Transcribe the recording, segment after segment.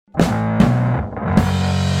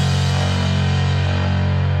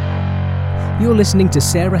You're listening to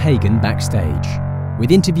Sarah Hagen Backstage,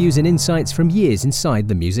 with interviews and insights from years inside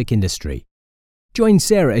the music industry. Join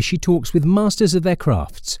Sarah as she talks with masters of their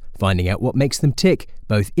crafts, finding out what makes them tick,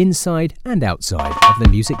 both inside and outside of the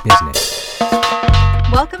music business.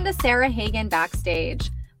 Welcome to Sarah Hagen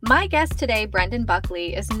Backstage. My guest today, Brendan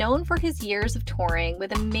Buckley, is known for his years of touring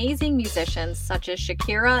with amazing musicians such as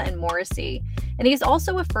Shakira and Morrissey, and he's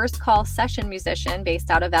also a first-call session musician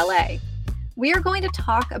based out of LA. We are going to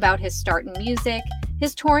talk about his start in music,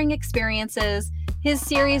 his touring experiences, his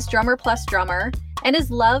series Drummer Plus Drummer, and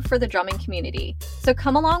his love for the drumming community. So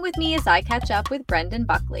come along with me as I catch up with Brendan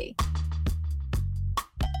Buckley.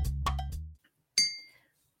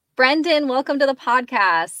 Brendan, welcome to the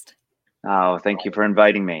podcast. Oh, thank you for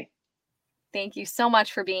inviting me. Thank you so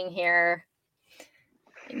much for being here.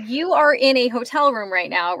 You are in a hotel room right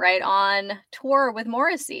now, right? On tour with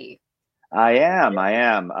Morrissey. I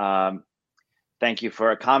am. Thank you for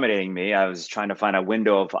accommodating me. I was trying to find a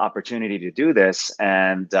window of opportunity to do this.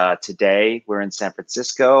 And today we're in San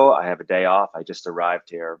Francisco. I have a day off. I just arrived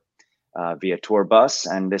here via tour bus.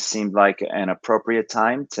 And this seemed like an appropriate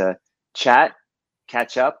time to chat,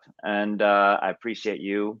 catch up. And I appreciate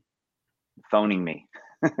you phoning me.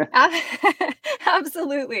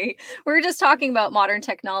 Absolutely. We were just talking about modern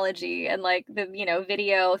technology and like the,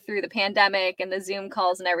 video through the pandemic and the Zoom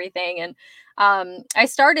calls and everything. And I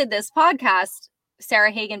started this podcast,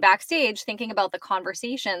 Sarah Hagen Backstage, thinking about the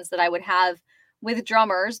conversations that I would have with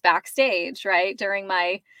drummers backstage, right, during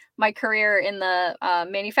my career in the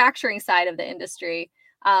manufacturing side of the industry.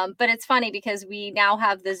 But it's funny because we now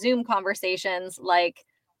have the Zoom conversations like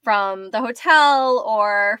from the hotel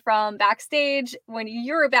or from backstage when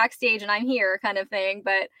you're backstage and I'm here kind of thing.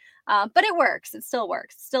 But it works. It still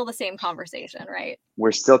works. It's still the same conversation, right?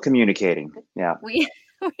 We're still communicating. Yeah. We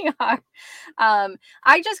are.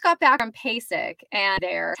 I just got back from PASIC, and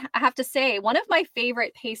I have to say, one of my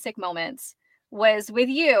favorite PASIC moments was with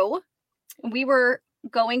you. We were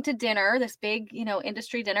going to dinner, this big,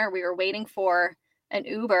 industry dinner. We were waiting for an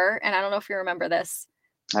Uber, and I don't know if you remember this.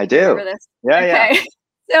 I do. Remember this? Yeah, okay.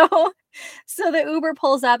 yeah. So the Uber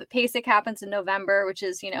pulls up. PASIC happens in November, which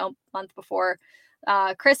is, month before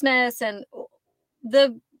Christmas, and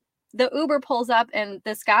the Uber pulls up and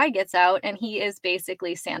this guy gets out and he is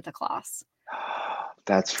basically Santa Claus.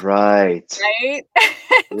 That's right. Right?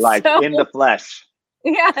 Like in the flesh.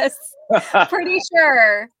 Yes. Pretty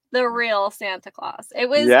sure the real Santa Claus. It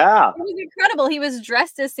was incredible. He was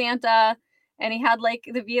dressed as Santa and he had like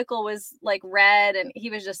the vehicle was like red and he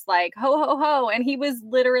was just like ho ho ho, and he was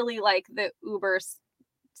literally like the Uber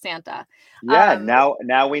Santa. Yeah,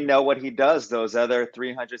 now we know what he does those other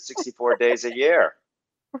 364 days a year.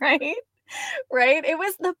 Right. It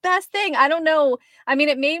was the best thing. I don't know. I mean,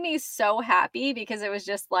 it made me so happy because it was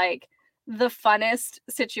just like the funnest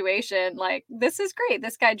situation. Like, this is great.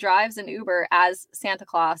 This guy drives an Uber as Santa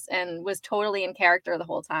Claus and was totally in character the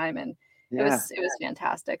whole time. And it was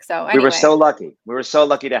fantastic. So anyway. We were so lucky. We were so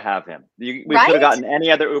lucky to have him. We could have gotten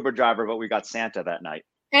any other Uber driver, but we got Santa that night.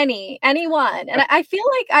 Anyone. And I feel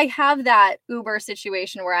like I have that Uber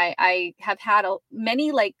situation where I have had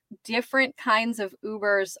many like different kinds of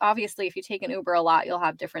Ubers. Obviously, if you take an Uber a lot, you'll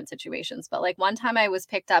have different situations. But like one time I was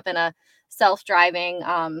picked up in a self-driving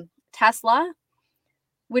Tesla,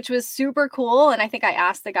 which was super cool. And I think I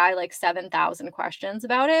asked the guy like 7,000 questions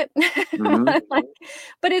about it. Mm-hmm.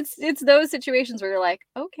 But it's those situations where you're like,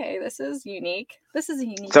 okay, this is unique. This is a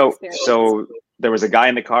unique experience. So there was a guy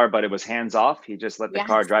in the car, but it was hands off. He just let the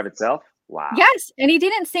car drive itself. Wow. Yes. And he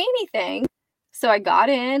didn't say anything. So I got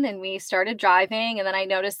in and we started driving. And then I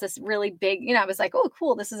noticed this really big, I was like, oh,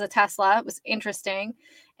 cool. This is a Tesla. It was interesting.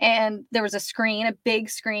 And there was a big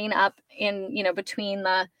screen up in, between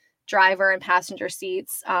the driver and passenger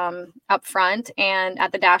seats up front and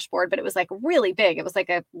at the dashboard. But it was like really big. It was like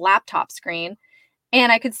a laptop screen.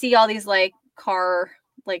 And I could see all these like car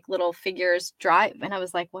like little figures drive. And I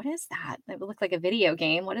was like, what is that? It looked like a video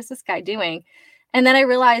game. What is this guy doing? And then I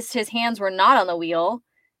realized his hands were not on the wheel.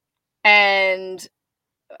 And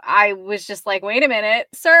I was just like, wait a minute,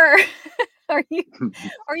 sir, are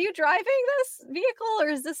you driving this vehicle? Or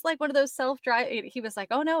is this like one of those self-drive? He was like,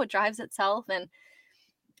 oh no, it drives itself.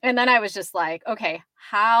 And then I was just like, okay,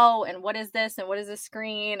 how, and what is this? And what is this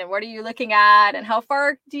screen? And what are you looking at? And how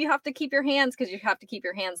far do you have to keep your hands? Because you have to keep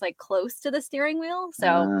your hands like close to the steering wheel.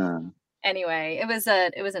 So anyway, it was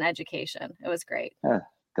an education. It was great.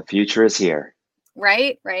 The future is here.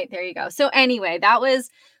 Right. There you go. So anyway, that was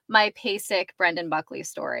my PASIC Brendan Buckley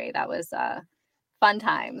story. That was fun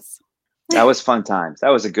times. That was fun times. That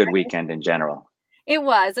was a good weekend in general. It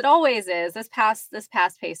was. It always is. This past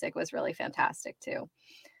PASIC was really fantastic too.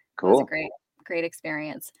 Cool. It was a great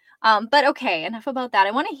experience. But okay, enough about that.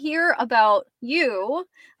 I want to hear about you,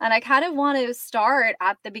 and I kind of want to start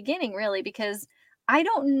at the beginning, really, because I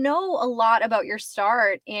don't know a lot about your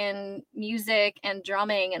start in music and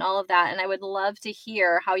drumming and all of that, and I would love to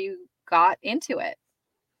hear how you got into it.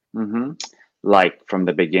 Hmm. Like from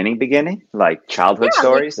the beginning, like childhood Yeah, like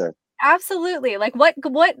stories, or absolutely. Like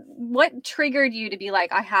what triggered you to be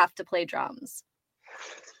like, I have to play drums?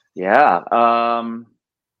 yeah.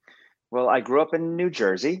 Well, I grew up in New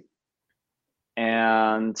Jersey,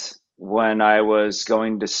 and when I was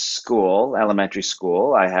going to school, elementary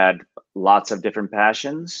school, I had lots of different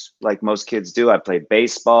passions, like most kids do. I played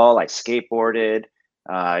baseball, I skateboarded,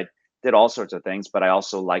 I did all sorts of things, but I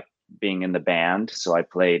also liked being in the band. So I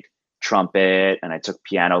played trumpet and I took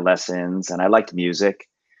piano lessons and I liked music.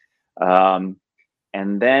 Um,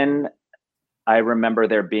 and then I remember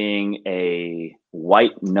there being a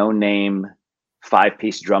white no name 5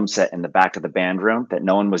 piece drum set in the back of the band room that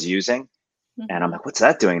no one was using. And I'm Hmm. like, what's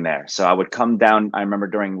that doing there? So I would come down. I remember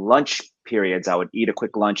during lunch periods, I would eat a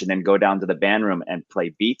quick lunch and then go down to the band room and play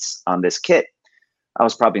beats on this kit. I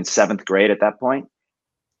was probably in 7th grade at that point.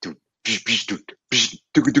 Kind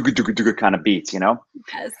of beats, you know?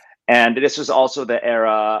 Yes. And this was also the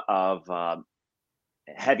era of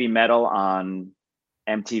heavy metal on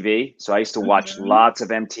MTV. So I used to watch Hmm. lots of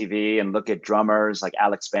MTV and look at drummers like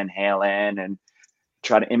Alex Van Halen and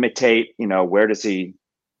try to imitate, where does he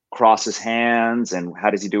cross his hands and how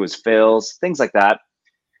does he do his fills, things like that.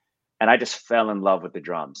 And I just fell in love with the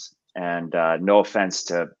drums. And no offense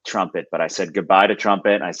to trumpet, but I said goodbye to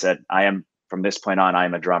trumpet. I said, from this point on, I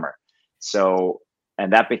am a drummer. So,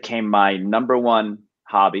 and that became my number one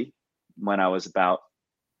hobby when I was about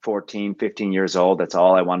 14, 15 years old. That's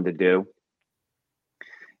all I wanted to do.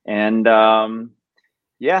 And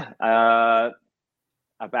yeah,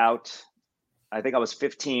 about, I think I was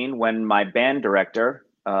 15 when my band director,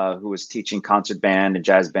 who was teaching concert band and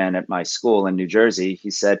jazz band at my school in New Jersey,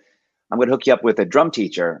 he said, I'm going to hook you up with a drum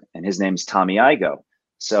teacher, and his name's Tommy Igo.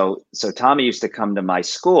 So Tommy used to come to my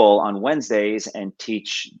school on Wednesdays and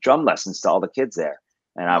teach drum lessons to all the kids there.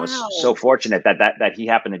 And I was so Wow. fortunate that he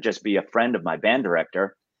happened to just be a friend of my band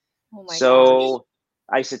director. Oh my gosh. So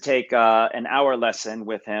I used to take an hour lesson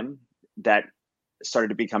with him that started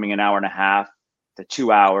to becoming an hour and a half to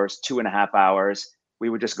 2 hours, 2.5 hours. We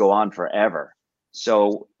would just go on forever.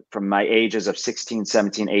 So from my ages of 16,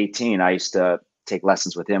 17, 18, I used to take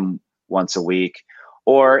lessons with him once a week.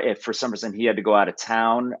 Or if for some reason he had to go out of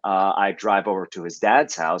town, I'd drive over to his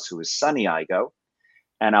dad's house, who is Sonny Igo,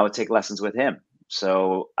 and I would take lessons with him.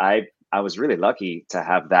 So I was really lucky to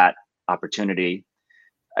have that opportunity.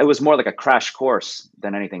 It was more like a crash course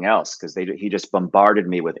than anything else because he just bombarded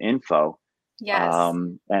me with info, Yes.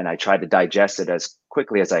 and I tried to digest it as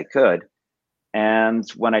quickly as I could. And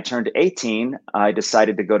when I turned 18, I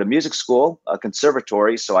decided to go to music school, a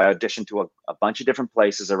conservatory. So I auditioned to a bunch of different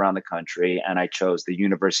places around the country, and I chose the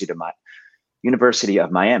University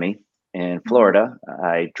of Miami in Mhm. Florida.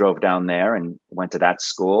 I drove down there and went to that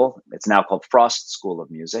school. It's now called Frost School of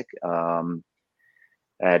Music.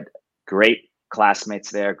 Had great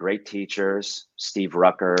classmates there, great teachers. Steve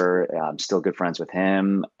Rucker, I'm still good friends with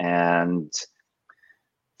him, and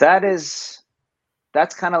that is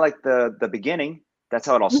that's kind of like the beginning. That's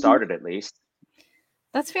how it all Mhm. started, at least.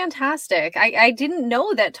 That's fantastic. I didn't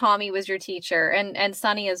know that Tommy was your teacher and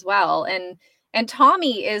Sonny as well. And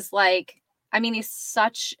Tommy is like, I mean, he's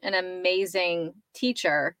such an amazing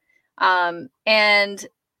teacher. And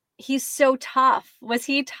he's so tough. Was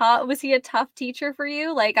he tough? Was he a tough teacher for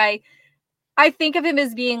you? Like I think of him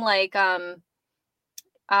as being like I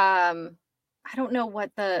don't know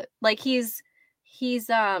what the like he's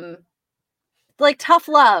like tough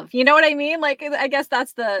love. You know what I mean? Like I guess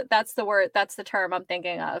that's the word, that's the term I'm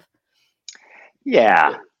thinking of.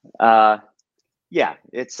 Yeah, uh, yeah.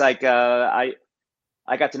 It's like I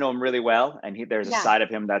got to know him really well, and there's a Yeah. side of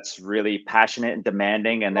him that's really passionate and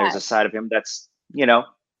demanding, and there's a Yes. side of him that's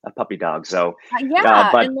a puppy dog. So, uh, Yeah,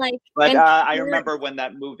 but and like but and I pure remember when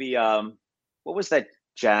that movie, what was that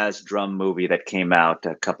jazz drum movie that came out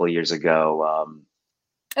a couple of years ago?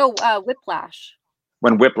 oh, Whiplash.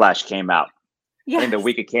 When Whiplash came out. I think the Yes.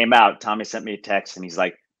 week it came out, Tommy sent me a text, and he's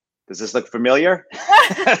like, "Does this look familiar?"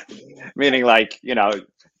 Meaning, like,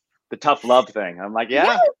 the tough love thing. I'm like, Yeah,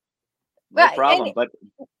 "Yeah, no but and problem." But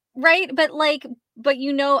right, but like but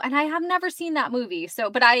and I have never seen that movie, so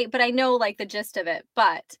but I know like the gist of it,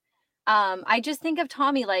 but I just think of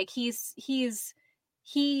Tommy like he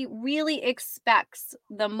really expects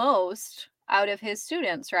the most out of his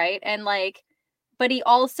students, right? And like but he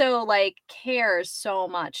also like cares so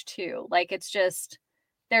much too. Like it's just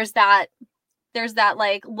there's that there's that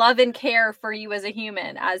like love and care for you as a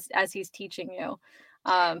human as he's teaching you.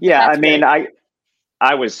 Yeah, I That's mean, really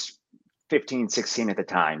I was 15, 16 at the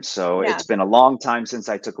time, so yeah. it's been a long time since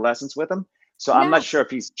I took lessons with him. So I'm Yeah. not sure if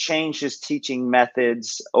he's changed his teaching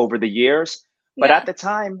methods over the years, but Yeah. at the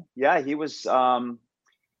time, yeah, he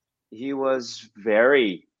was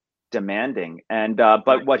very demanding. And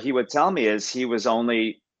but what he would tell me is he was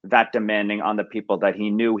only that demanding on the people that he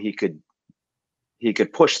knew he could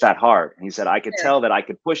push that hard. And he said, I could Sure. tell that I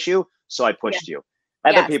could push you, so I Yeah. pushed you.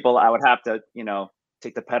 Other Yes. people, I would have to,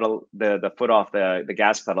 take the foot off the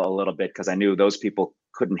gas pedal a little bit because I knew those people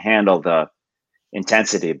couldn't handle the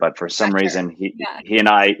intensity. But for some Pressure. reason, Yeah. he and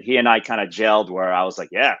I kind of gelled where I was like,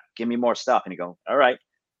 yeah, give me more stuff. And he go, all right,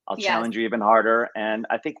 I'll Yes. challenge you even harder. And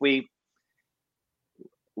I think we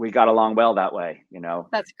got along well that way,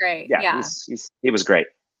 That's great. Yeah, Yeah. he was great.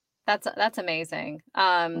 That's amazing.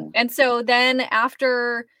 Mm. And so then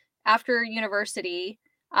after university,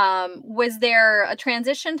 was there a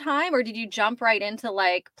transition time, or did you jump right into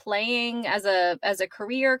like playing as a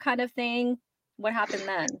career kind of thing? What happened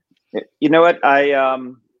then? You know what? I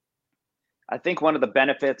think one of the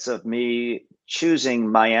benefits of me choosing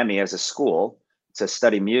Miami as a school to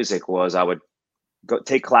study music was I would go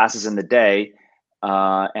take classes in the day,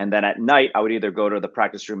 and then at night I would either go to the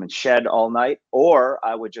practice room and shed all night, or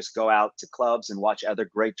I would just go out to clubs and watch other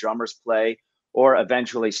great drummers play, or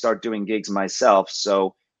eventually start doing gigs myself.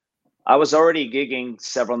 So I was already gigging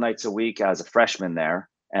several nights a week as a freshman there,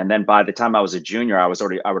 and then by the time I was a junior, I was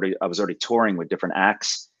already touring with different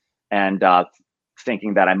acts, and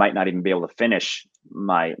thinking that I might not even be able to finish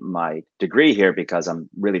my degree here because I'm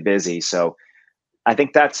really busy. So I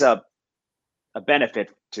think that's a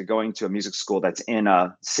benefit to going to a music school that's in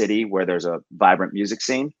a city where there's a vibrant music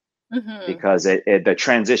scene, Mm-hmm. because the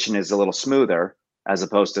transition is a little smoother as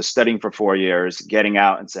opposed to studying for 4 years, getting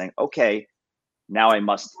out and saying, okay, now I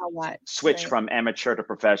must Now what? switch Right. from amateur to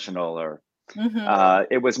professional, or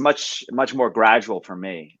Mm-hmm. it was much more gradual for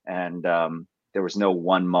me, and there was no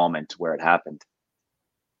one moment where it happened.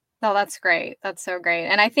 Oh, that's great. That's so great.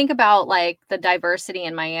 And I think about like the diversity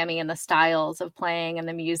in Miami and the styles of playing and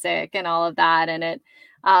the music and all of that. And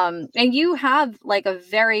and you have like a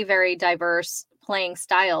very, very diverse playing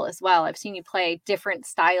style as well. I've seen you play different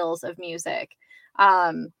styles of music.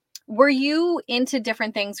 Um, were you into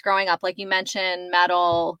different things growing up? Like you mentioned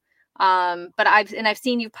metal. But I've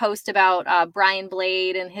seen you post about Brian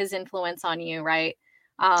Blade and his influence on you, right?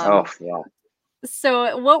 Oh yeah.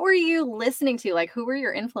 So what were you listening to? Like, who were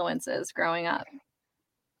your influences growing up?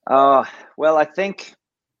 Well, I think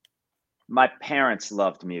my parents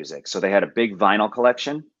loved music, so they had a big vinyl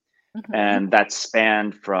collection, Mhm. and that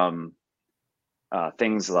spanned from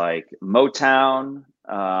things like Motown,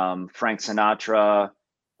 Frank Sinatra,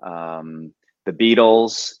 the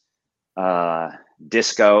Beatles, uh,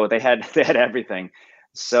 disco. They had they had everything.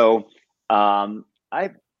 So um,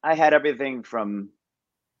 I I had everything from,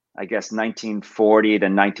 I guess, 1940 to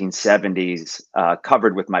 1970s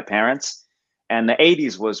covered with my parents, and the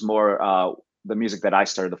 80s was more the music that I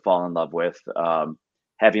started to fall in love with.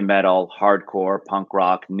 Heavy metal, hardcore, punk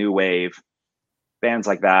rock, new wave, bands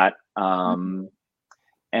like that. Mhm.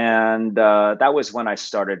 And that was when I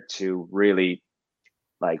started to really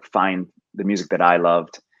like find the music that I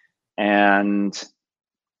loved. And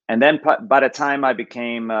then by the time I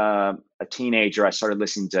became a teenager, I started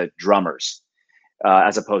listening to drummers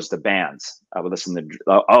as opposed to bands. I would listen to,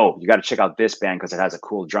 oh, you got to check out this band because it has a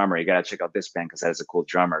cool drummer. You got to check out this band because it has a cool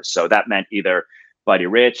drummer. So that meant either Buddy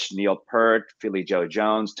Rich, Neil Peart, Philly Joe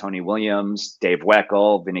Jones, Tony Williams, Dave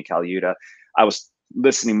Weckl, Vinnie Colaiuta. I was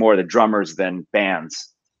listening more to drummers than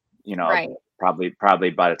bands, Right.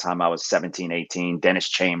 probably by the time I was 17, 18, Dennis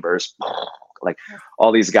Chambers, like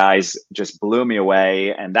all these guys just blew me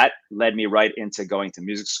away. And that led me right into going to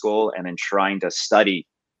music school and then trying to study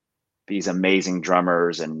these amazing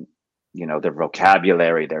drummers and their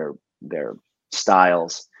vocabulary, their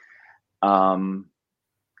styles.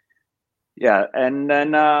 Yeah, and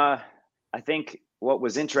then I think what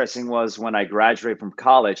was interesting was when I graduated from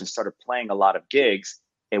college and started playing a lot of gigs,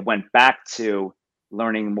 it went back to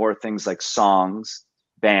learning more things like songs,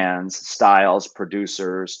 bands, styles,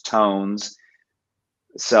 producers, tones.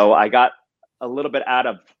 So I got a little bit out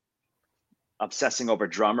of obsessing over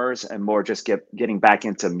drummers and more just getting back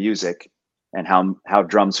into music and how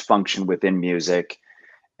drums function within music.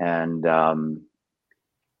 And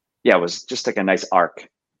yeah, it was just like a nice arc.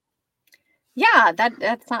 Yeah,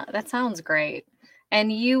 that sounds great.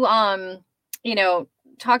 And you know,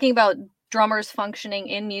 talking about drummers functioning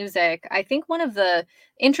in music, I think one of the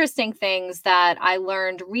interesting things that I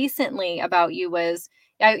learned recently about you was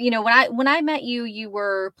when I met you, you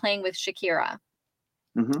were playing with Shakira,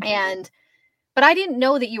 Hmm. but I didn't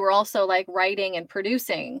know that you were also like writing and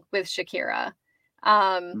producing with Shakira,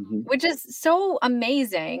 Hmm. which is so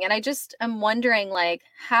amazing. And I just am wondering, like,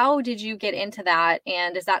 how did you get into that?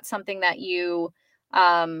 And is that something that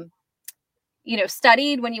um,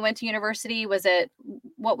 studied when you went to university? Was it,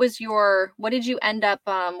 what did you end up,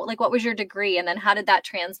 like, what was your degree? And then how did that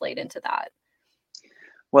translate into that?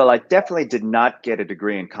 Well, I definitely did not get a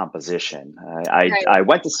degree in composition. Right. I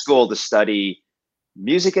went to school to study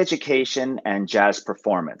music education and jazz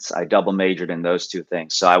performance. I double majored in those two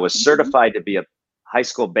things. So I was Hmm. certified to be a high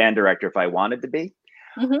school band director if I wanted to be,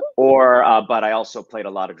 Hmm. but I also played a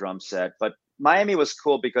lot of drum set. But Miami was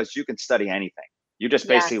cool because you can study anything. You just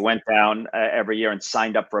basically Yes. went down every year and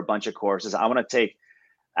signed up for a bunch of courses. I want to take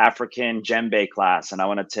African djembe class, and I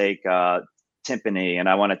want to take timpani, and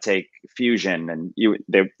I want to take fusion. And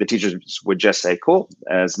the teachers would just say, "Cool,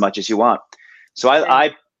 as much as you want." So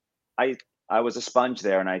Right. I, I was a sponge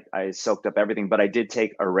there, and I soaked up everything. But I did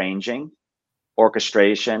take arranging,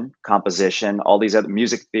 orchestration, composition, all these other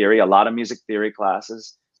music theory, a lot of music theory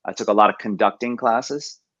classes. I took a lot of conducting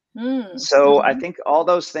classes. Mm. So I Hmm. think all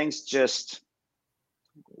those things, just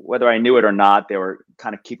whether I knew it or not, they were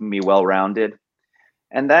kind of keeping me well rounded.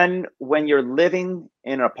 And then when you're living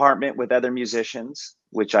in an apartment with other musicians,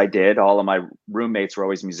 which I did, all of my roommates were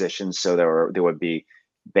always musicians, so there would be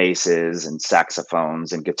basses and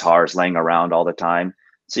saxophones and guitars laying around all the time.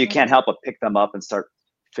 So you can't Hmm. help but pick them up and start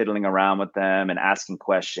fiddling around with them and asking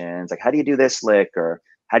questions like, how do you do this lick, or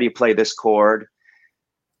how do you play this chord?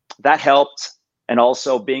 That helped. And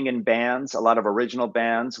also being in bands, a lot of original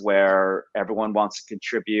bands where everyone wants to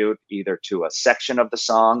contribute either to a section of the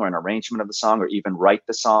song or an arrangement of the song, or even write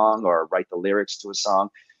the song or write the lyrics to a song.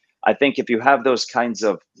 I think if you have those kinds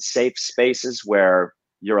of safe spaces where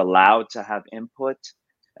you're allowed to have input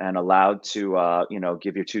and allowed to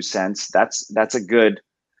give your 2 cents, that's a good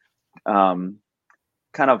um,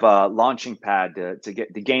 kind of a launching pad to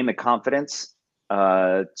gain the confidence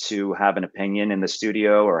to have an opinion in the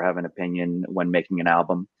studio or have an opinion when making an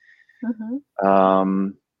album. Hmm.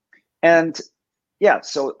 Um, and yeah,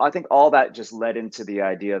 so I think all that just led into the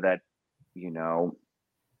idea that, you know,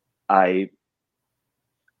 I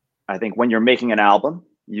I think when you're making an album,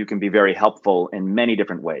 you can be very helpful in many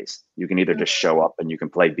different ways. You can either just show up and you can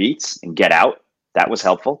play beats and get out. That was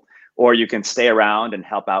helpful. Or you can stay around and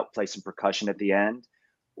help out, play some percussion at the end.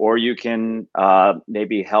 Or you can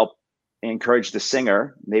maybe help encourage the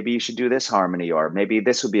singer. Maybe you should do this harmony, or maybe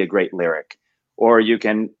this would be a great lyric. Or you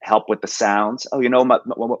can help with the sounds. Oh,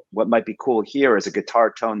 what might be cool here is a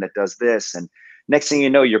guitar tone that does this. And next thing you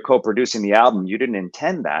know, you're co producing the album. You didn't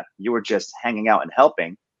intend that. You were just hanging out and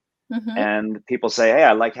helping, Hmm. and people say, "Hey,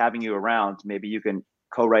 I like having you around. Maybe you can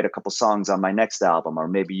co-write a couple songs on my next album, or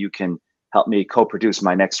maybe you can help me co-produce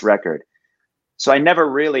my next record." So I never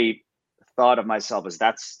really thought of myself as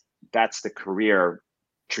that's the career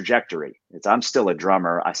trajectory. I'm still a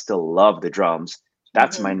drummer. I still love the drums.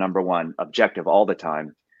 That's my Hmm. number one objective all the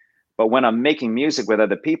time. But when I'm making music with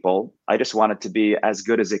other people, I just want it to be as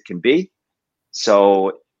good as it can be.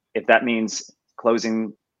 So if that means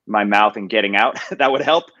closing my mouth and getting out, that would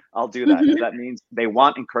help. I'll do that. If Hmm. that means they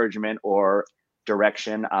want encouragement or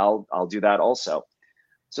direction, I'll do that also.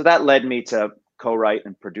 So that led me to co-write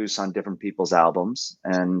and produce on different people's albums,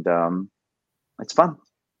 and it's fun.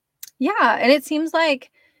 Yeah, and it seems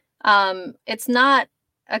like it's not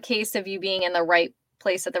a case of you being in the right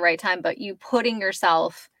place at the right time, but you putting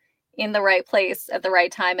yourself in the right place at the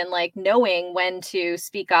right time and like knowing when to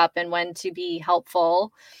speak up and when to be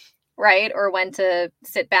helpful, right? Or when to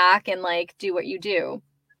sit back and like do what you do.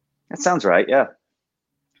 That sounds right. Yeah.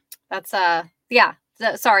 That's yeah.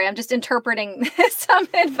 Sorry, I'm just interpreting some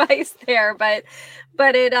advice there, but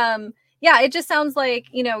it yeah, it just sounds like,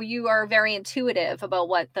 you are very intuitive about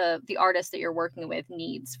what the artist that you're working with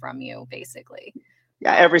needs from you, basically.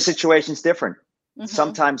 Yeah. Every Um, situation's different. mhm,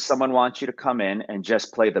 Sometimes someone wants you to come in and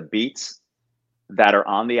just play the beats that are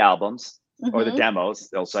on the albums or the mhm, demos.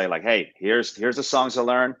 They'll say like, "Hey, here's the songs to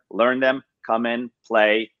learn them, come in,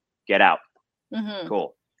 play, get out." mhm.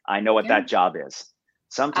 Cool. I know what Yeah, that job is.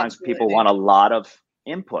 Sometimes people absolutely. want a lot of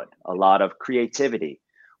input, a lot of creativity.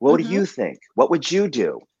 What do Mhm, you think? What would you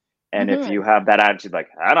do? And if mhm. you have that attitude, like,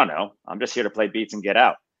 I don't know, I'm just here to play beats and get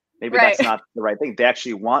out, maybe Right. that's not the right thing. They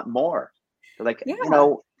actually want more. They're like, Yeah,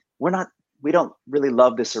 we're not, we don't really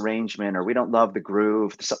love this arrangement, or we don't love the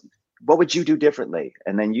groove. So what would you do differently?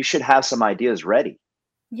 And then you should have some ideas ready.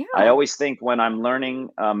 I yeah. always think when I'm learning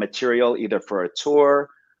material, either for a tour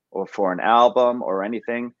or for an album or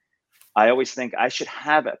anything, I always think I should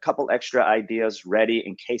have a couple extra ideas ready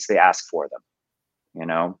in case they ask for them. you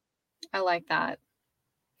know? I like that.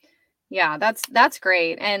 Yeah, that's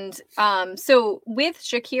great. And so with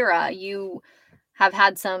Shakira, you have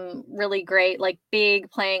had some really great like big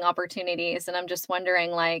playing opportunities, and I'm just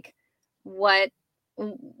wondering like what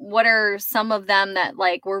what are some of them that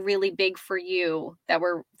like were really big for you that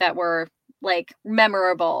were like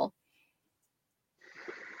memorable?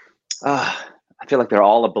 I feel like they're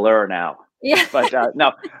all a blur now. Yeah. But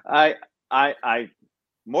no, I, I,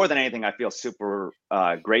 more than anything, I feel super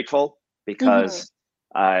grateful Hmm. because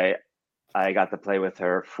I, I got to play with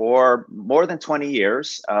her for more than 20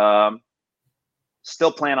 years.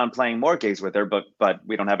 Still plan on playing more gigs with her, but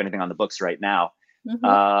we don't have anything on the books right now. Hmm.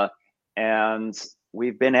 Uh, and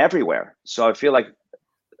we've been everywhere. So I feel like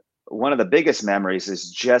one of the biggest memories is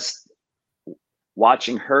just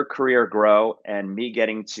watching her career grow and me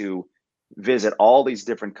getting to visit all these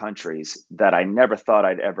different countries that I never thought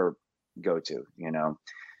I'd ever go to.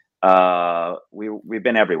 We've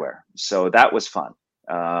been everywhere, so that was fun.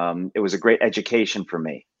 It was a great education for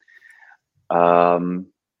me. Um,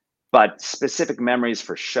 but specific memories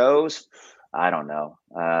for shows, I don't know.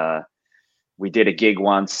 We did a gig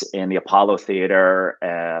once in the Apollo Theater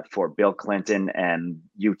for Bill Clinton and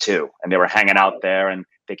U2, and they were hanging out there, and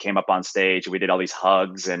they came up on stage. We did all these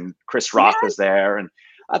hugs, and Chris Yeah. Rock was there, and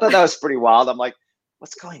I thought that was pretty wild. I'm like,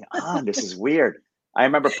 what's going on? This is weird. I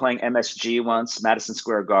remember playing MSG once, Madison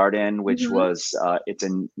Square Garden, which Hmm. was it's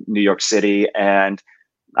in New York City, and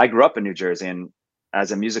I grew up in New Jersey, and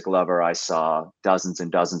as a music lover, I saw dozens and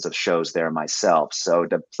dozens of shows there myself. So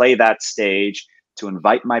to play that stage, to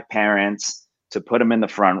invite my parents, to put them in the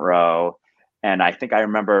front row, and I think I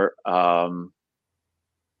remember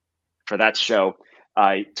for that show,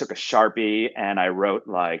 I took a Sharpie and I wrote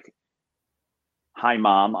like "Hi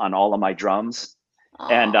Mom" on all of my drums,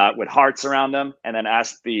 and Oh, with hearts around them, and then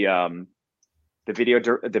asked the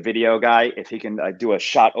video guy if he can do a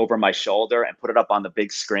shot over my shoulder and put it up on the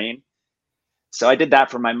big screen. So I did that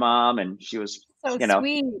for my mom, and she was, so you know,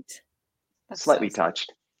 sweet. That's so slightly sweet.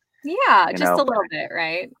 touched. Yeah, You just a know, little bit,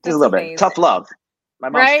 right? just a That's little bit amazing. tough love. My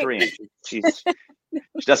mom's Right? Korean. She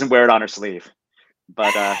doesn't wear it on her sleeve,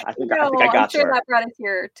 but I think I No, I'm got to sure her. that brought a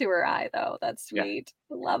tear to her eye, though. That's Yeah. sweet.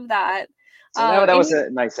 Love that. So that And was you, a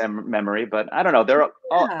nice memory, but I don't know. They're all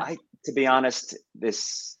yeah, I to be honest,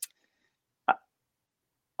 this uh,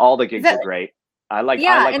 all the gigs that, are great. I yeah, like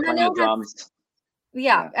and I playing the know that's drums.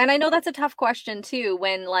 yeah, Yeah. and I know that's a tough question too.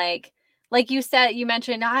 When like you said, you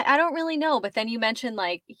mentioned I don't really know, but then you mentioned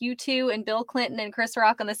like U2 and Bill Clinton and Chris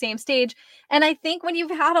Rock on the same stage, and I think when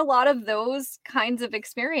you've had a lot of those kinds of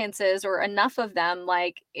experiences or enough of them,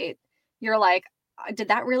 like it, you're like, did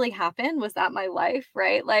that really happen? Was that my life?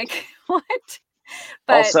 Right? Like what?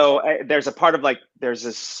 But Also, there's a part of like there's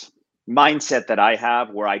this mindset that I have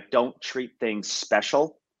where I don't treat things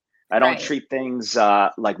special. I don't right, treat things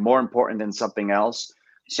like more important than something else.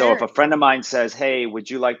 So if sure. a friend of mine says, "Hey, would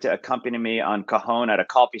you like to accompany me on Cajon at a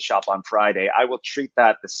coffee shop on Friday?" I will treat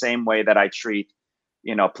that the same way that I treat,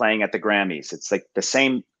 playing at the Grammys. It's like the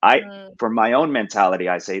same. Mm, For my own mentality,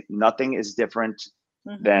 I say nothing is different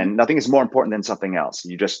mm-hmm. than nothing is more important than something else.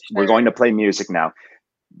 We're Sure. going to play music now.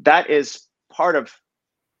 That is part of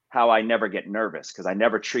how I never get nervous because I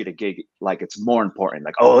never treat a gig like it's more important.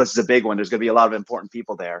 Like, oh, this is a big one. There's going to be a lot of important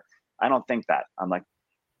people there. I don't think that. I'm like,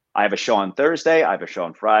 I have a show on Thursday. I have a show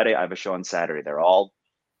on Friday. I have a show on Saturday. They're all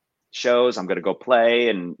shows. I'm going to go play,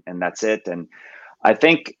 and that's it. And I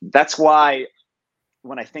think that's why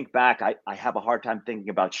when I think back, I have a hard time thinking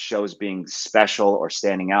about shows being special or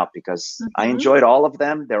standing out because I Mm-hmm. enjoyed all of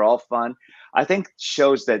them. They're all fun. I think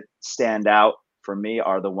shows that stand out for me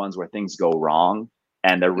are the ones where things go wrong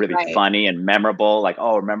and they're really Right. funny and memorable. Like,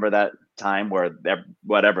 oh, remember that time where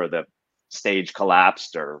whatever the stage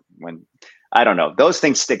collapsed or when I don't know. Those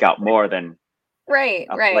things stick out more than Right.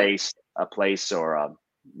 a Right. place or I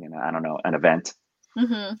don't know, an event.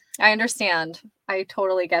 Mhm. I understand. I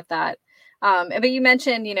totally get that. But you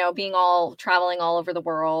mentioned, being all traveling all over the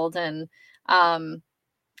world um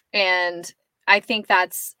and I think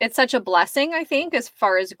it's such a blessing, I think, as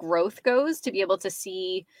far as growth goes, to be able to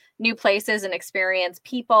see new places and experience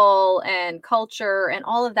people and culture and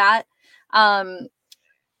all of that. Um,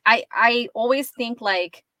 I always think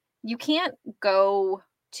like you can't go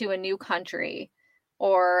to a new country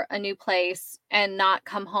or a new place and not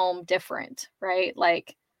come home different, right?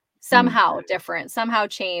 Like Mm. somehow different, somehow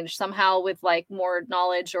changed, somehow with like more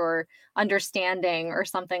knowledge or understanding or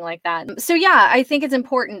something like that. So yeah, I think it's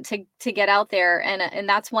important to get out there, and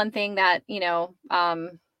that's one thing that,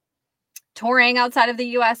 touring outside of the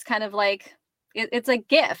US kind of like it's a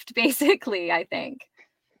gift basically, I think.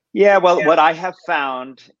 Yeah, well, what I have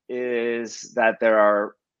found is that there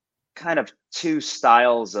are kind of two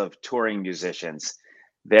styles of touring musicians.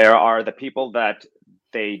 There are the people that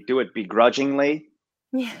they do it begrudgingly.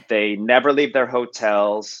 Yeah. They never leave their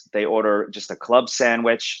hotels. They order just a club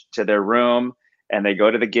sandwich to their room and they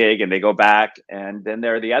go to the gig and they go back. And then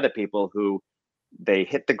there are the other people who they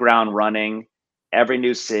hit the ground running. Every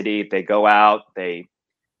new city, they go out, they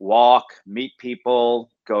walk, meet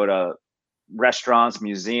people, go to restaurants,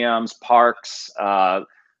 museums, parks,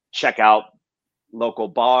 check out local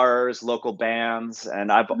bars, local bands.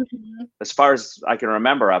 And as far as I can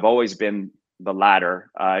remember, I've always been the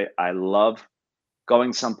latter. I love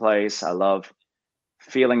going someplace. I love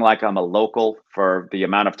feeling like I'm a local for the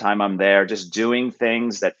amount of time I'm there, just doing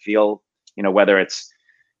things that feel, whether it's,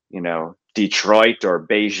 Detroit or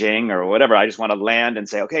Beijing or whatever. I just want to land and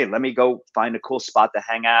say, okay, let me go find a cool spot to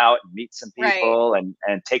hang out and meet some people and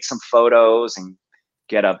take some photos and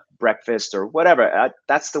get a breakfast or whatever.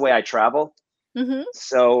 That's the way I travel. Mm-hmm.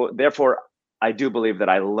 So therefore, I do believe that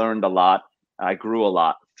I learned a lot. I grew a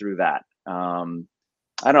lot through that. I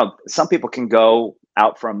don't know. Some people can go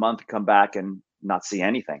out for a month, come back and not see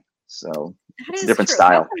anything. So it's a different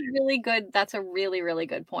style. That's a really, really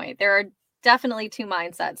good point. There are definitely two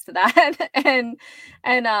mindsets to that. and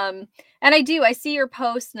I see your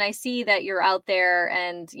posts and I see that you're out there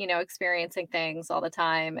and, experiencing things all the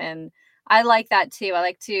time. And I like that too. I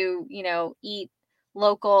like to, eat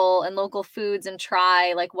local foods and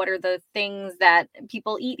try like what are the things that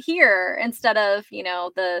people eat here instead of,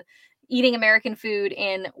 the eating American food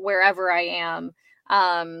in wherever I am.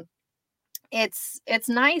 It's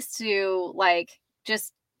nice to like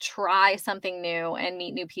just try something new and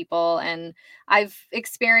meet new people. And I've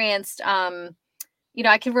experienced, I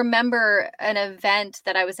can remember an event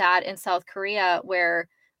that I was at in South Korea where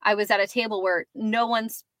I was at a table where no one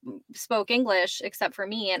spoke English except for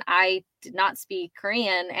me, and I did not speak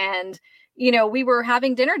Korean. And, we were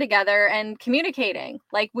having dinner together and communicating,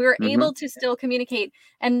 like we were able to still communicate.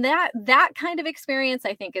 And that kind of experience,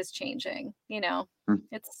 I think, is changing, I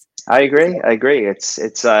agree.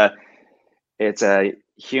 It's a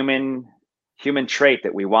human trait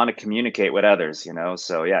that we want to communicate with others,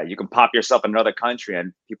 so yeah, you can pop yourself in another country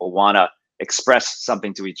and people want to express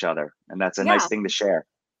something to each other, and that's a nice thing to share,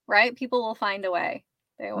 right? People will find a way.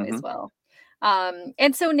 They always will.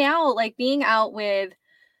 And so now, like, being out with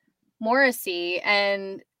Morrissey,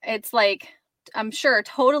 and it's like, I'm sure a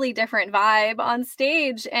totally different vibe on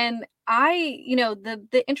stage. And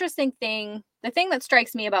the interesting thing, the thing that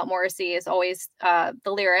strikes me about Morrissey is always the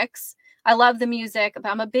lyrics. I love the music.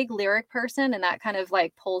 I'm a big lyric person, and that kind of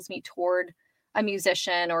like pulls me toward a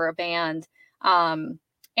musician or a band. And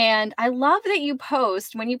I love that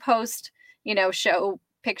when you post, show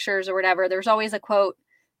pictures or whatever, there's always a quote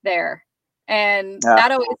there. And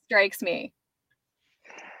that always strikes me.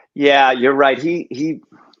 Yeah, you're right. He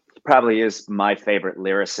probably is my favorite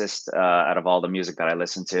lyricist out of all the music that I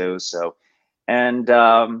listen to. So, and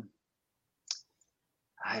I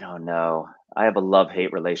don't know. I have a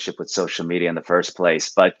love-hate relationship with social media in the first place,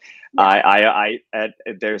 but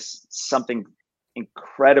there's something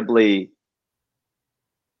incredibly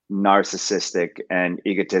narcissistic and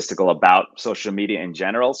egotistical about social media in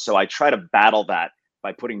general. So I try to battle that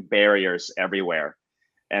by putting barriers everywhere.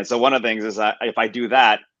 And so one of the things is if I do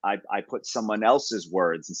that, I put someone else's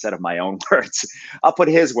words instead of my own words. I'll put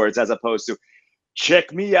his words as opposed to,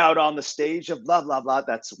 check me out on the stage of blah, blah, blah.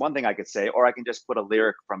 That's one thing I could say. Or I can just put a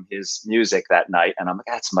lyric from his music that night. And I'm like,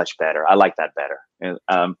 that's much better. I like that better.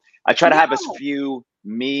 I try to have as few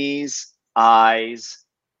me's, I's,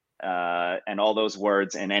 and all those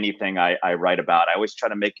words in anything I write about. I always try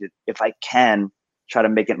to make it, if I can, try to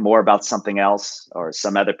make it more about something else or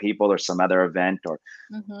some other people or some other event, or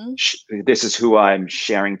this is who I'm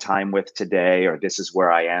sharing time with today, or this is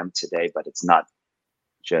where I am today, but it's not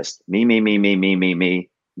just me.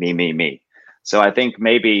 So I think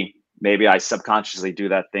maybe I subconsciously do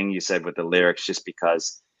that thing you said with the lyrics, just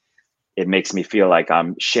because it makes me feel like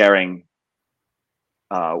I'm sharing,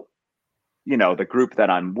 the group that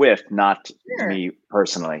I'm with, not me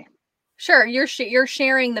personally. Sure, you're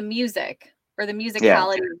sharing the music or the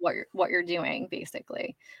musicality of what you're doing,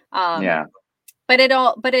 basically. But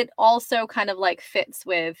it also kind of like fits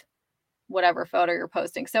with whatever photo you're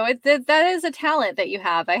posting. So that is a talent that you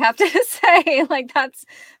have, I have to say. Like that's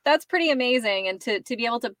pretty amazing. And to be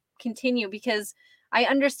able to continue, because I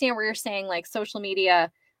understand where you're saying, like, social media,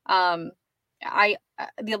 the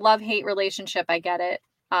love-hate relationship, I get it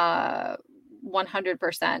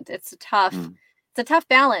 100%. It's a tough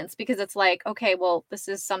balance, because it's like, okay, well, this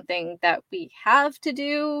is something that we have to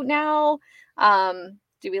do now.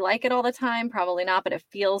 Do we like it all the time? Probably not, but it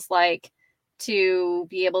feels like to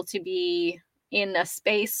be able to be in a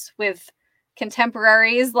space with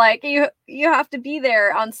contemporaries, like you have to be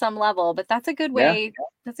there on some level. But that's a good way.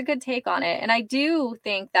 That's a good take on it. And I do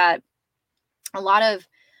think that a lot of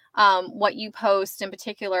what you post, in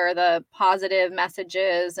particular, the positive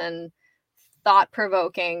messages and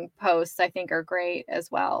thought-provoking posts, I think are great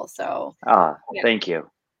as well. So thank you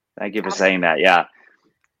for saying that. Yeah,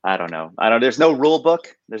 I don't know, there's no rule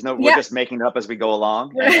book, we're just making it up as we go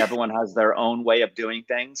along, and everyone has their own way of doing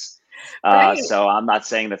things. So I'm not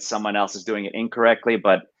saying that someone else is doing it incorrectly,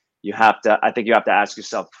 but I think you have to ask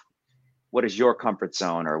yourself, what is your comfort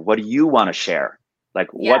zone, or what do you want to share? Like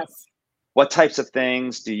what types of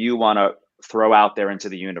things do you want to throw out there into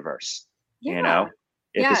the universe? You know,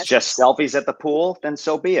 if it's just selfies at the pool, then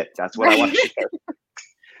so be it. That's what I want to share.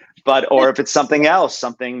 Or if it's something else,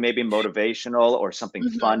 something maybe motivational, or something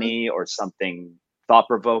funny, or something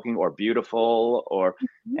thought-provoking, or beautiful, or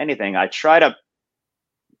anything, I try to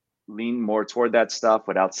lean more toward that stuff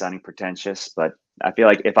without sounding pretentious. But I feel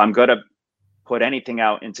like if I'm going to put anything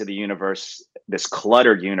out into the universe, this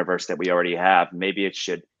cluttered universe that we already have, maybe it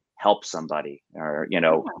should help somebody, or,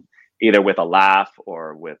 either with a laugh,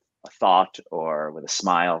 or with a thought, or with a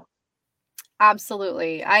smile.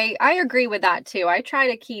 Absolutely. I agree with that too. I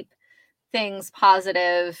try to keep things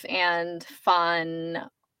positive and fun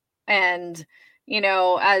and,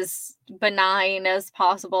 as benign as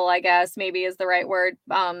possible, I guess maybe is the right word.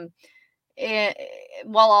 While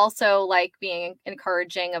also like being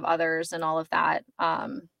encouraging of others and all of that.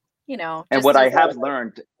 And what I have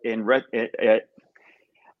learned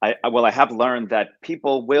I have learned that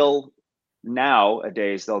people will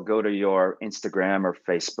nowadays, they'll go to your Instagram or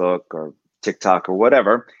Facebook or TikTok or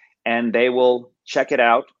whatever, and they will check it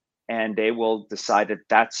out, and they will decide that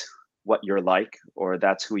that's what you're like, or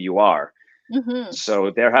that's who you are.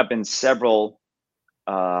 So there have been several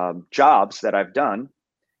jobs that I've done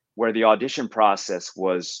where the audition process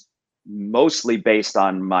was mostly based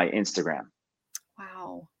on my Instagram.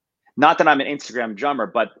 Wow. Not that I'm an Instagram drummer,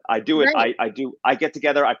 but I do it. Right. I get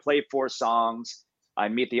together, I play 4 songs, I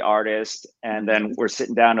meet the artist, and then we're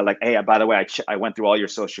sitting down and like, hey, by the way, I went through all your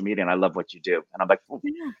social media and I love what you do. And I'm like,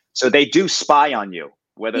 so they do spy on you,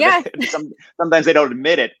 whether sometimes they don't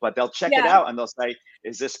admit it, but they'll check it out and they'll say,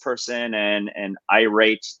 is this person an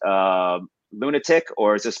irate lunatic,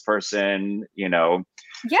 or is this person,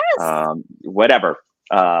 whatever,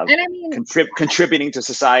 and I mean, contributing to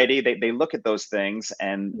society? They look at those things,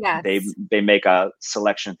 and they make a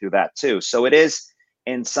selection through that too. So it is,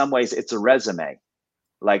 in some ways, it's a resume.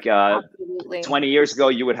 Like 20 years ago,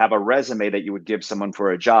 you would have a resume that you would give someone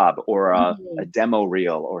for a job, or a demo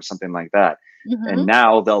reel, or something like that. And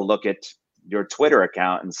now they'll look at your Twitter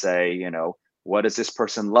account and say, what is this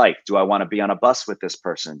person like? Do I want to be on a bus with this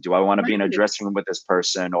person? Do I want to be in a dressing room with this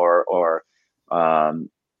person, or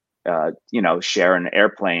share an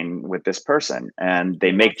airplane with this person? And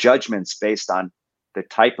they make judgments based on the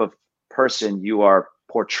type of person you are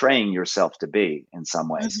portraying yourself to be in some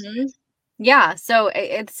ways. Yeah. So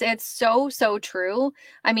it's so true.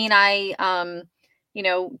 I mean, I,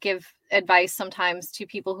 give advice sometimes to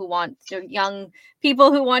people who want, young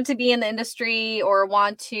people who want to be in the industry, or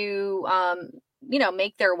want to,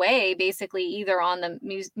 make their way basically either on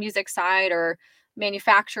the music side or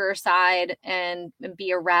manufacturer side, and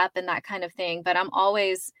be a rep and that kind of thing. But I'm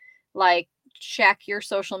always like, check your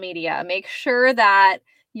social media, make sure that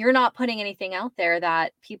you're not putting anything out there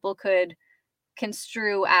that people could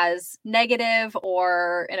construe as negative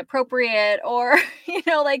or inappropriate, or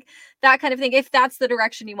like that kind of thing, if that's the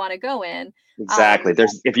direction you want to go in. Exactly.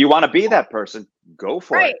 If you want to be that person, go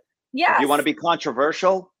for it. Yeah. If you want to be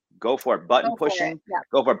controversial, go for it. Button pushing,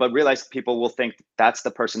 go for it. But realize people will think that's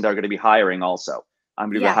the person they're going to be hiring also. I'm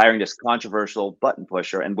going to be hiring this controversial button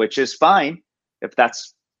pusher, and which is fine if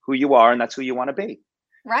that's who you are and that's who you want to be.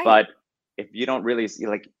 Right. But if you don't really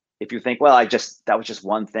if you think, well, that was just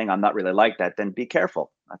one thing, I'm not really like that, then be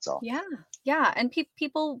careful. That's all. Yeah. Yeah. And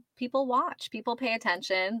people watch, people pay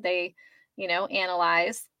attention. They,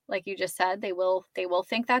 analyze, like you just said, they will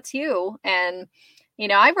think that's you. And,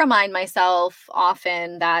 I remind myself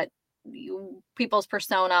often that people's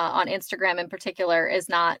persona on Instagram in particular is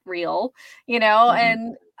not real,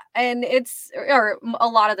 and it's, or a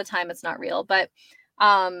lot of the time it's not real, but,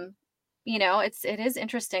 it is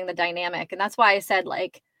interesting, the dynamic. And that's why I said,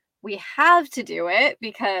 like, we have to do it,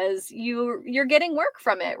 because you're getting work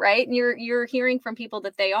from it, right? And you're hearing from people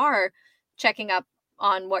that they are checking up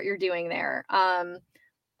on what you're doing there.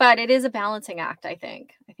 But it is a balancing act, I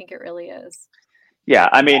think. I think it really is. Yeah,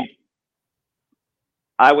 I mean,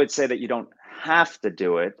 I would say that you don't have to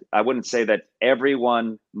do it. I wouldn't say that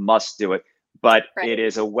everyone must do it, but it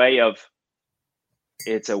is a way of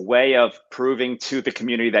it's a way of proving to the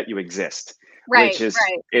community that you exist. Right, Which is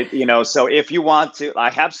right. it, you know, so if you want to, I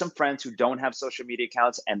have some friends who don't have social media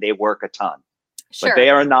accounts and they work a ton, but they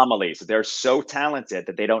Sure. are anomalies. They're so talented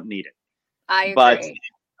that they don't need it. I But agree.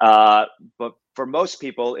 but for most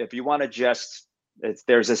people, if you want to just,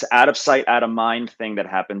 there's this out of sight, out of mind thing that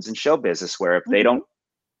happens in show business where if Mhm,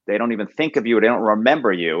 they don't even think of you, they don't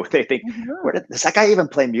remember you. They think, mhm. does that guy even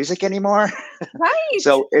play music anymore? Right.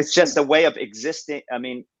 So it's just a way of existing. I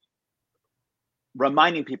mean,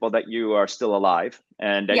 reminding people that you are still alive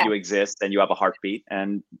and that Yeah. you exist and you have a heartbeat.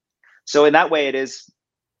 And so in that way, it is.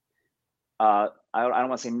 I don't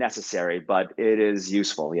want to say necessary, but it is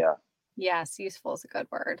useful. Yeah. Yes, useful is a good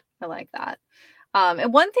word. I like that.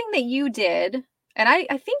 And one thing that you did, and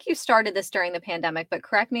I think you started this during the pandemic, but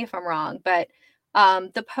correct me if I'm wrong, but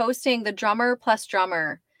the posting the drummer plus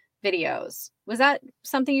drummer videos, was that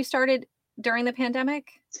something you started during the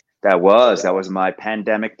pandemic? That was my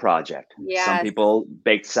pandemic project. Some Yes. people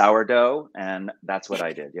baked sourdough, and that's what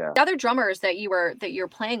I did. Yeah. The other drummers that you're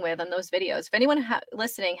playing with in those videos, if anyone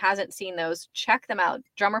listening hasn't seen those, check them out.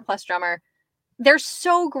 Drummer plus drummer, they're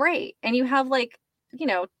so great, and you have like,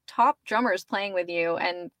 top drummers playing with you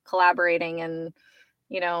and collaborating, and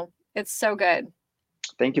it's so good.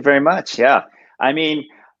 Thank you very much. Yeah. I mean,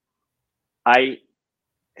 I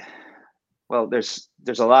well, there's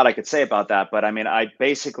a lot I could say about that, but I mean, I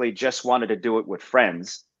basically just wanted to do it with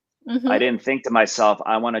friends. I Hmm. didn't think to myself,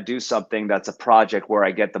 I want to do something that's a project where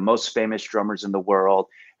I get the most famous drummers in the world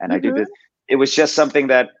and I do this. Hmm. It was just something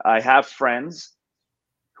that I have friends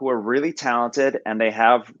who are really talented and they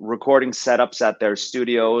have recording setups at their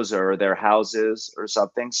studios or their houses or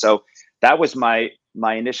something. So that was my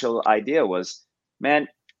initial idea was, man,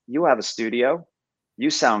 you have a studio, you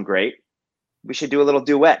sound great. We should do a little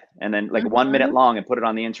duet and then like 1 minute Hmm. long and put it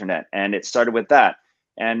on the internet. And it started with that.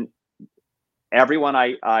 And everyone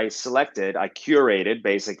I selected, I curated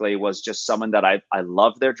basically was just someone that I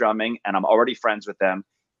love their drumming and I'm already friends with them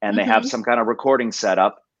and they have Hmm. some kind of recording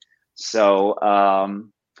setup. So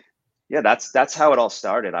yeah, that's how it all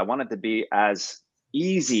started. I wanted to be as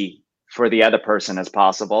easy for the other person as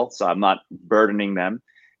possible, so I'm not burdening them,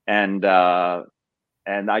 and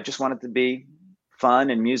I just wanted to be fun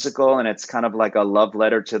and musical, and it's kind of like a love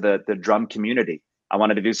letter to the drum community. I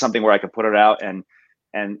wanted to do something where I could put it out and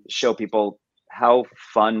show people how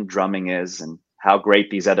fun drumming is and how great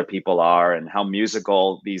these other people are and how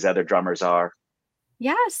musical these other drummers are.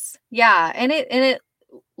 Yes. Yeah. And it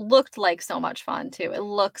looked like so much fun too. It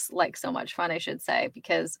looks like so much fun, I should say,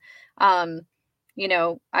 because um, you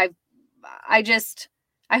know, I I just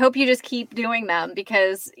I hope you just keep doing them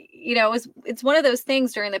because it's one of those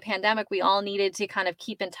things during the pandemic we all needed to kind of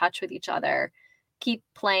keep in touch with each other, keep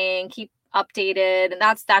playing, keep updated, and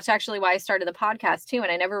that's actually why I started the podcast too.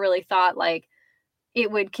 And I never really thought like it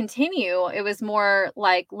would continue. It was more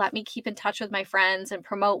like, let me keep in touch with my friends and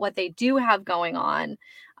promote what they do have going on.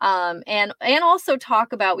 And also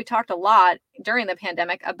we talked a lot during the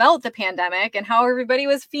pandemic about the pandemic and how everybody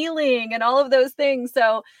was feeling and all of those things.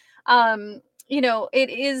 So, it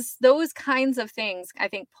is those kinds of things I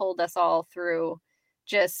think pulled us all through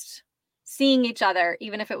just seeing each other,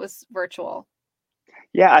 even if it was virtual.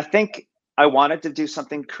 Yeah, I think I wanted to do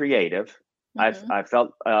something creative. Hmm. I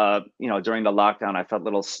felt during the lockdown I felt a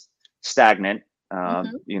little stagnant. Hmm.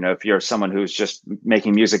 If you're someone who's just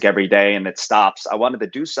making music every day and it stops, I wanted to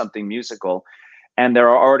do something musical. And there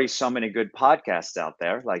are already so many good podcasts out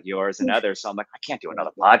there, like yours and others. So I'm like, I can't do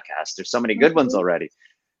another podcast. There's so many good ones Hmm. already.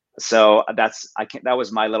 So that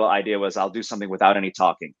was my little idea was I'll do something without any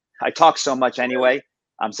talking. I talk so much anyway.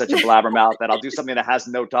 I'm such a blabbermouth that I'll do something that has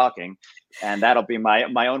no talking, and that'll be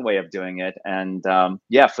my own way of doing it. And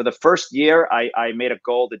yeah, for the first year, I made a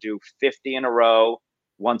goal to do 50 in a row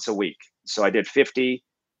once a week. So I did 50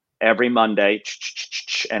 every Monday,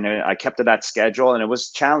 and I kept to that schedule. And it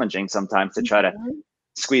was challenging sometimes to try to Hmm.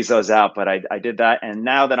 squeeze those out, but I did that. And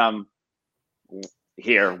now that I'm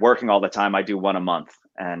here working all the time, I do one a month,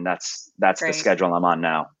 and that's the Great. schedule I'm on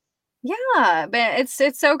now. Yeah, but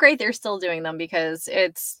it's so great they're still doing them because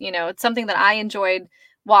it's something that I enjoyed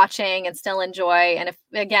watching and still enjoy. And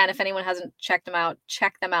if anyone hasn't checked them out,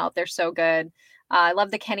 check them out. They're so good. I love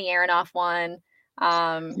the Kenny Aronoff one.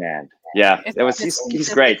 Um, Man, yeah, it's it was. just He's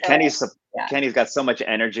just great. yeah. Kenny's got so much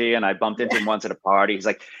energy, and I bumped into him once at a party. He's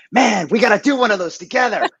like, "Man, we got to do one of those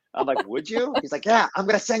together." I'm like, "Would you?" He's like, "Yeah, I'm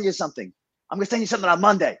gonna send you something. I'm gonna send you something on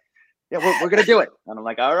Monday. Yeah, we're gonna do it." And I'm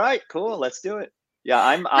like, "All right, cool, let's do it." Yeah,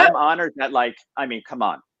 I'm honored that I mean, come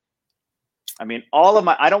on. I mean, all of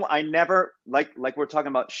my I never like we're talking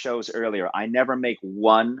about shows earlier. I never make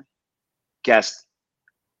one guest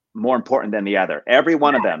more important than the other. Every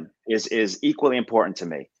one of them is equally important to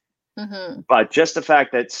me. Mm-hmm. But just the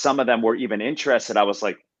fact that some of them were even interested, I was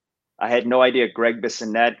like, I had no idea Greg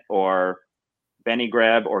Bissonette or Benny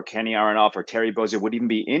Greb or Kenny Aronoff or Terry Bozzio would even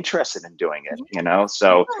be interested in doing it, you know?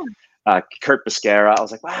 So Kurt Biscara, I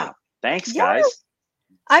was like, wow, thanks guys.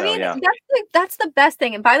 I So, mean, yeah. that's the best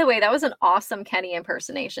thing. And by the way, that was an awesome Kenny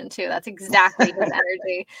impersonation too. That's exactly his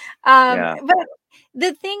energy. But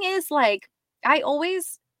the thing is, like, I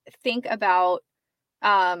always think about,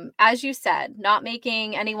 as you said, not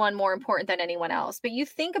making anyone more important than anyone else. But you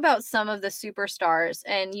think about some of the superstars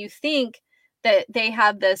and you think that they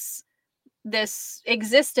have this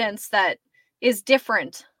existence that is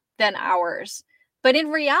different than ours. But in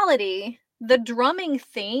reality, the drumming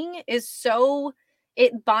thing is so,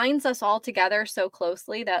 it binds us all together so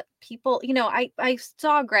closely that people, you know, I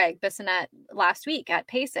saw Greg Bissonette last week at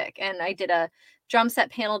PASIC, and I did a drum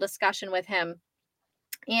set panel discussion with him.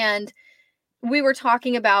 And we were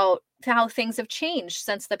talking about how things have changed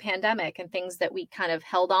since the pandemic and things that we kind of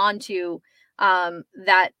held on to,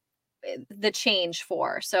 that the change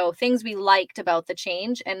for. So things we liked about the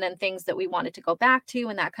change, and then things that we wanted to go back to,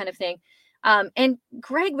 and that kind of thing. And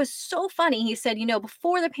Greg was so funny. He said, you know,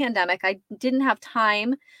 before the pandemic, I didn't have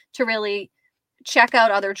time to really check out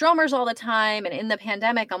other drummers all the time. And in the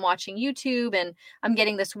pandemic, I'm watching YouTube and I'm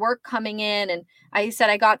getting this work coming in. And I said,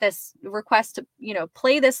 I got this request to, you know,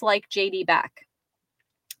 play this like JD Beck,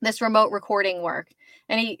 this remote recording work.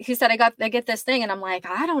 And he said, I get this thing. And I'm like,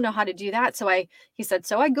 I don't know how to do that. So he said,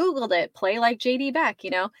 so I Googled it, play like JD Beck, you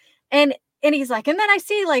know? And he's like, and then I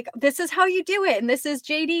see like, this is how you do it. And this is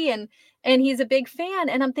JD. And he's a big fan.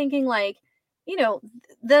 And I'm thinking, like, you know,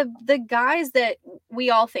 the guys that we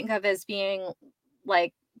all think of as being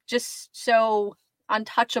like just so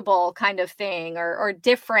untouchable kind of thing, or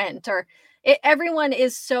different, or everyone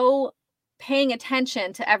is so paying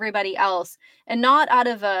attention to everybody else, and not out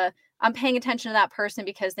of I'm paying attention to that person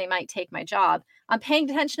because they might take my job. I'm paying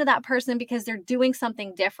attention to that person because they're doing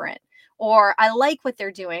something different, or I like what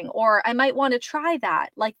they're doing, or I might want to try that.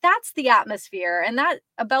 Like, that's the atmosphere, and that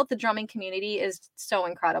about the drumming community is so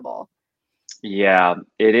incredible. Yeah,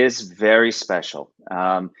 it is very special.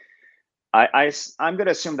 I'm going to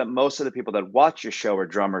assume that most of the people that watch your show are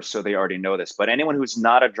drummers, so they already know this. But anyone who's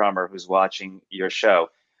not a drummer who's watching your show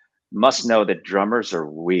must know that drummers are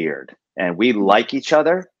weird, and we like each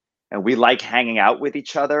other, and we like hanging out with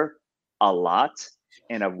each other a lot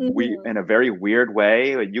in a very weird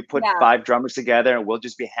way. You put 5 drummers together, and we'll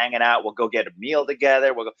just be hanging out. We'll go get a meal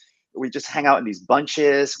together. We just hang out in these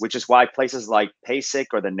bunches, which is why places like PASIC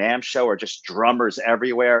or the NAMM show are just drummers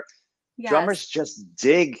everywhere. Yes. Drummers just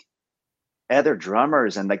dig other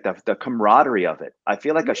drummers, and like the camaraderie of it. I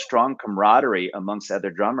feel like a strong camaraderie amongst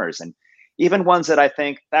other drummers, and even ones that I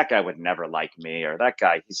think that guy would never like me, or that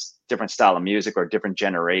guy, he's different style of music or different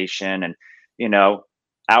generation. And, you know,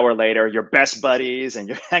 hour later, you're best buddies and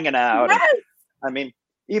you're hanging out. Yes. And, I mean,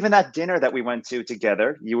 even that dinner that we went to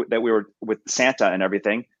together, that we were with Santa and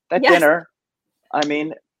everything, that dinner, I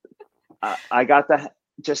mean, I got to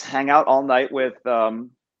just hang out all night with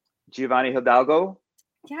Giovanni Hidalgo,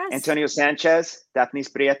 Antonio Sanchez, Daphne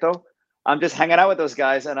Prieto. I'm just hanging out with those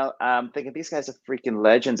guys, and I'm thinking, these guys are freaking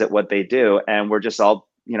legends at what they do. And we're just all,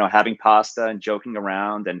 you know, having pasta and joking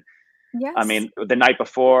around. And I mean, the night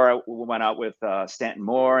before, we went out with Stanton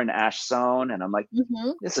Moore and Ash Sohn, and I'm like,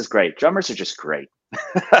 this is great. Drummers are just great.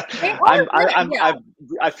 I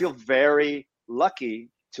feel very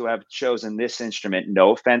lucky to have chosen this instrument.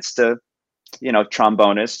 No offense to, you know,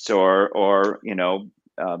 trombonists or you know,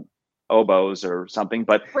 oboes or something,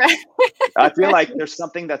 but I feel like there's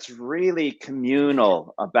something that's really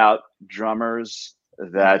communal about drummers,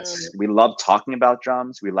 that we love talking about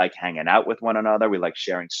drums. We like hanging out with one another. We like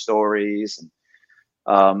sharing stories,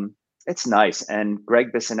 and it's nice. And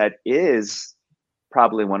Greg Bissonette is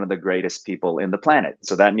probably one of the greatest people in the planet.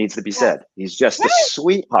 So that needs to be said. He's just a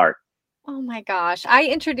sweetheart. Oh my gosh. I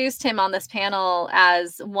introduced him on this panel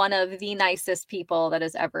as one of the nicest people that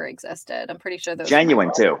has ever existed. I'm pretty sure those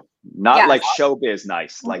genuine too. Not like showbiz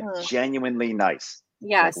nice, like genuinely nice.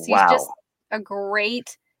 Yes. Like, wow. He's just a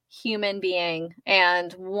great human being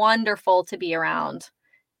and wonderful to be around.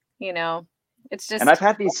 You know, it's just. And I've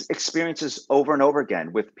had these experiences over and over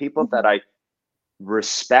again with people that I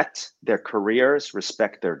respect their careers,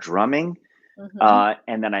 respect their drumming.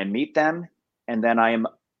 And then I meet them, and then I am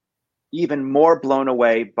even more blown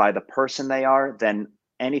away by the person they are than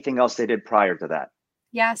anything else they did prior to that.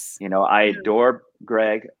 Yes. You know, I adore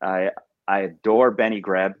Greg. I adore Benny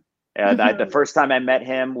Greb. The first time I met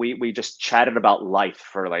him, we just chatted about life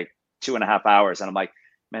for like 2.5 hours. And I'm like,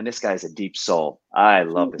 man, this guy's a deep soul. I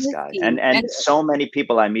love this guy. And so many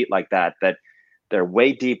people I meet like that they're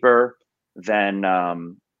way deeper than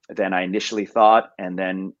I initially thought, and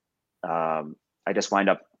then I just wind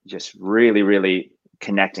up just really, really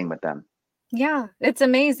connecting with them. Yeah, it's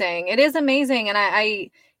amazing. It is amazing. And I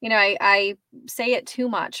say it too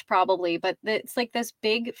much probably, but it's like this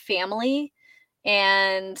big family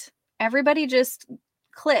and everybody just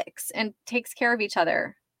clicks and takes care of each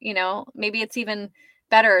other. Maybe it's even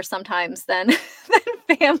better sometimes than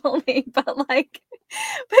than family, but like,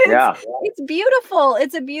 but Yeah. it's beautiful.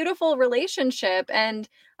 It's a beautiful relationship. And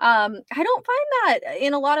I don't find that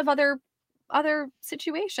in a lot of other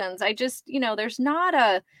situations. I just, there's not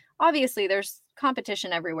a obviously there's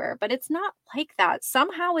competition everywhere, but it's not like that.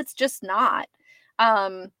 Somehow it's just not.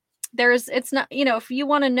 It's not, if you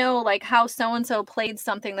want to know like how so and so played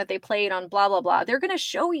something that they played on blah blah blah, they're going to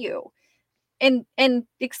show you and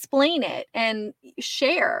explain it and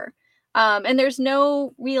share. And there's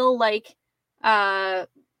no real like uh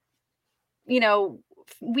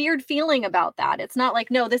weird feeling about that. It's not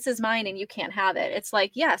like, no, this is mine and you can't have it. It's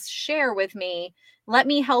like, yes, share with me. Let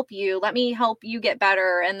me help you. Let me help you get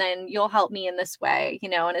better. And then you'll help me in this way,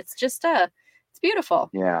 and it's just it's beautiful.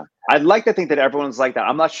 Yeah. I'd like to think that everyone's like that.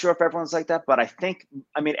 I'm not sure if everyone's like that, but I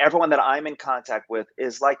mean, everyone that I'm in contact with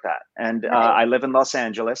is like that. And Right. I live in Los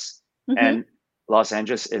Angeles, and Los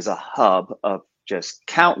Angeles is a hub of just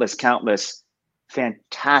countless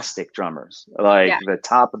fantastic drummers, like Yeah. the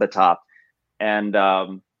top of the top. And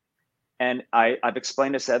I've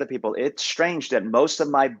explained this to other people. It's strange that most of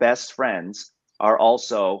my best friends are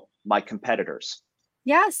also my competitors.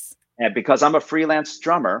 Yes. And because I'm a freelance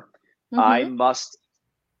drummer, I Mm-hmm. must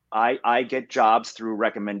I get jobs through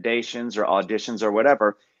recommendations or auditions or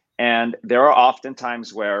whatever. And there are often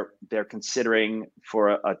times where they're considering for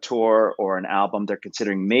a tour or an album, they're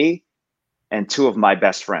considering me and two of my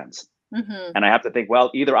best friends. Mm-hmm. And I have to think,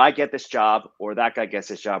 well, either I get this job or that guy gets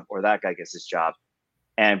this job or that guy gets this job.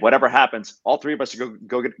 And whatever happens, all three of us are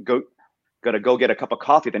gonna go get a cup of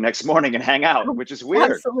coffee the next morning and hang out, which is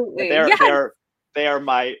weird. Absolutely. They're Yes. they are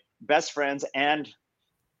my best friends and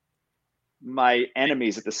my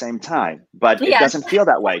enemies at the same time, but it Yes. doesn't feel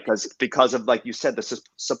that way because of, like you said, the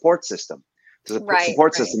support system. The Right.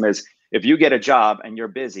 support Right. system is, if you get a job and you're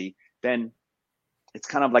busy, then it's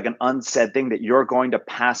kind of like an unsaid thing that you're going to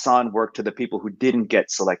pass on work to the people who didn't get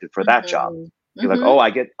selected for that job. Mm-hmm. You're like, Mm-hmm. oh,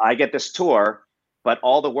 I get this tour, but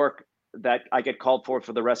all the work that I get called for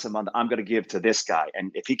the rest of the month, I'm going to give to this guy, and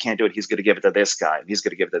if he can't do it, he's going to give it to this guy, and he's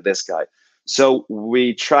going to give it to this guy. So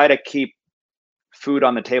we try to keep food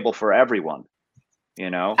on the table for everyone.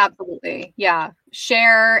 Absolutely. Yeah.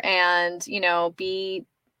 Share and,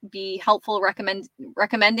 be helpful,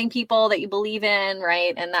 recommending people that you believe in,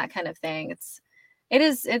 right? And that kind of thing.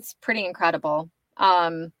 It's pretty incredible.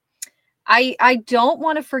 I don't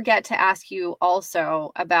want to forget to ask you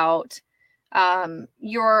also about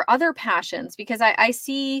your other passions, because I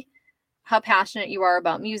see how passionate you are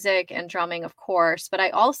about music and drumming, of course, but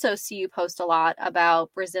I also see you post a lot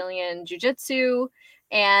about Brazilian Jiu-Jitsu,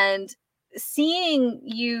 and seeing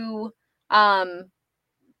you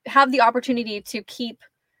have the opportunity to keep,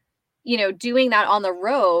 doing that on the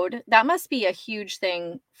road, that must be a huge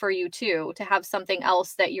thing for you too, to have something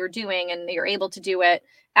else that you're doing and you're able to do it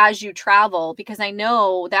as you travel. Because I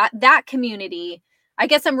know that community, I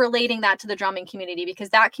guess I'm relating that to the drumming community, because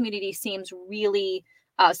that community seems really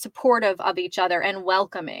supportive of each other and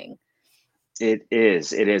welcoming. It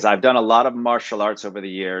is. I've done a lot of martial arts over the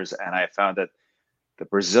years, and I found that the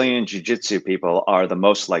Brazilian Jiu-Jitsu people are the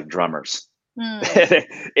most like drummers.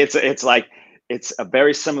 It's like, it's a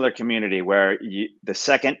very similar community where the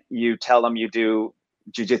second you tell them you do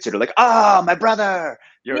Jiu-Jitsu, they're like, "Oh, my brother,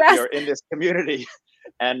 Yes. you're in this community,"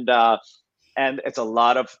 and it's a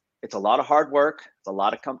lot of hard work, it's a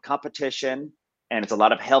lot of competition, and it's a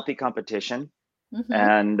lot of healthy competition,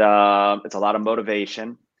 and it's a lot of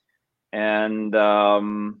motivation, and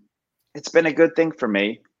it's been a good thing for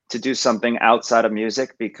me to do something outside of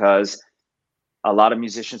music, because a lot of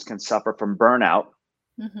musicians can suffer from burnout,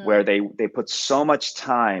 where they put so much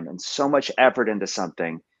time and so much effort into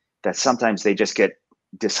something that sometimes they just get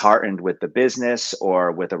disheartened with the business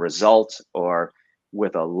or with a result or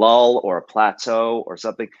with a lull or a plateau or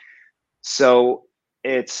something. So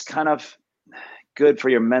it's kind of good for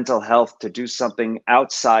your mental health to do something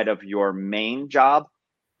outside of your main job,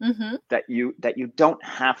 that you don't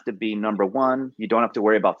have to be number one. You don't have to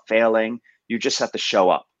worry about failing. You just have to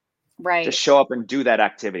show up. Right. Just show up and do that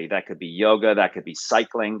activity. That could be yoga, that could be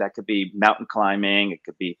cycling, that could be mountain climbing, it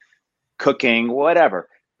could be cooking, whatever.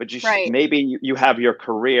 But maybe you have your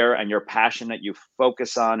career and your passion that you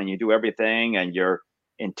focus on and you do everything and you're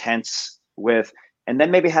intense with, and then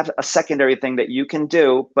maybe have a secondary thing that you can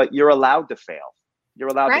do, but you're allowed to fail. You're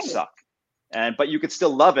allowed to Right. suck. But you could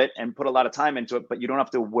still love it and put a lot of time into it, but you don't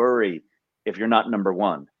have to worry if you're not number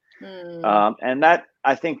one. And that,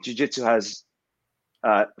 I think jiu-jitsu has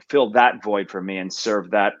filled that void for me and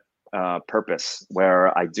served that purpose,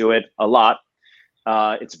 where I do it a lot.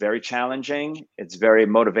 It's very challenging, it's very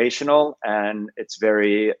motivational, and it's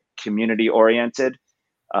very community oriented.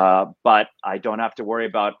 But I don't have to worry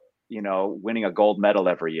about, winning a gold medal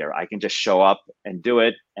every year. I can just show up and do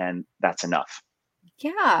it, and that's enough.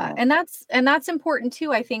 Yeah. And that's important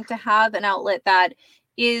too, I think, to have an outlet that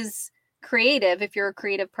is creative. If you're a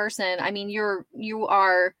creative person, I mean, you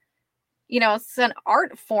are, it's an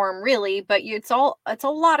art form really, but it's a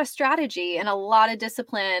lot of strategy and a lot of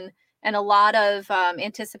discipline and a lot of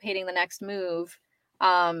anticipating the next move.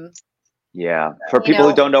 Yeah. For people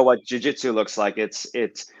who don't know what jiu-jitsu looks like, it's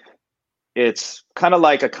kind of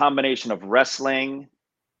like a combination of wrestling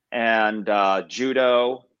and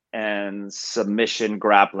judo and submission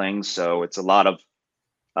grappling. So it's a lot of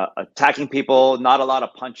attacking people, not a lot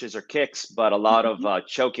of punches or kicks, but a lot of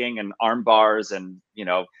choking and arm bars and,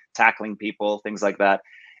 tackling people, things like that.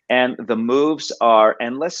 And the moves are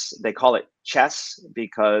endless. They call it chess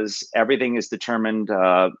because everything is determined,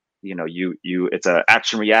 it's an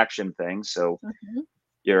action reaction thing. So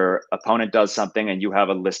your opponent does something and you have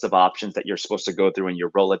a list of options that you're supposed to go through in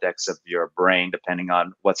your Rolodex of your brain, depending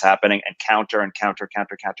on what's happening, and counter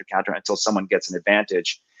until someone gets an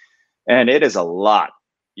advantage. And it is a lot.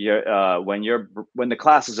 When the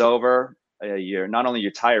class is over, you're not only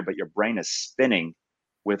you're tired, but your brain is spinning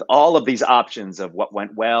with all of these options of what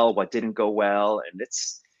went well, what didn't go well. And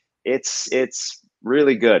it's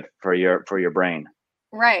really good for your brain.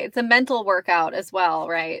 Right. It's a mental workout as well,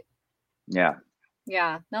 right? Yeah.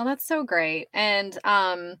 Yeah. No, that's so great. And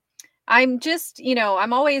I'm just,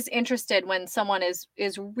 I'm always interested when someone is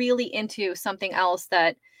really into something else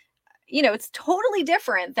that, it's totally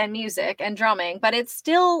different than music and drumming, but it's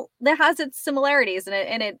still, that has its similarities,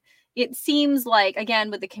 and it seems like, again,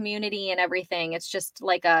 with the community and everything, it's just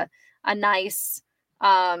like a nice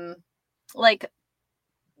like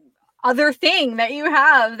other thing that you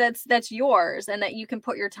have that's yours and that you can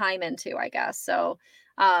put your time into, I guess. So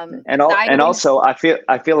also I feel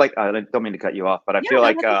like, I don't mean to cut you off, but I feel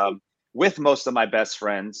like with most of my best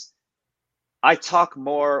friends, I talk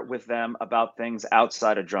more with them about things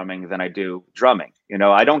outside of drumming than I do drumming.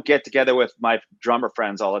 I don't get together with my drummer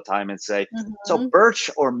friends all the time and say, so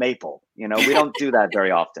birch or maple? We don't do that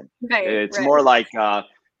very often. It's more like, have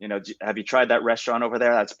you tried that restaurant over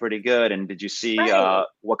there? That's pretty good. And did you see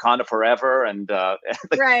Wakanda Forever? And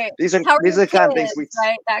these are the kind of things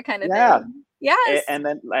that kind of thing. Yes. And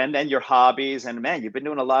then your hobbies, and man, you've been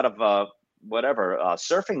doing a lot of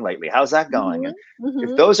surfing lately. How's that going? And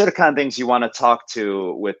if those are the kind of things you want to talk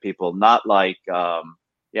to with people, not like, what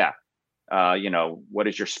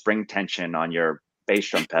is your spring tension on your bass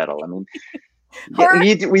drum pedal? I mean,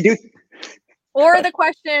 we do. Or the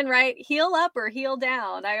question, right? Heel up or heel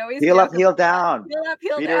down? I always heel up, heel down. Heel up,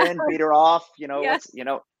 heel beat down. Beat her in, beat her off.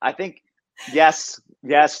 I think, yes,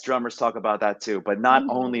 drummers talk about that too, but not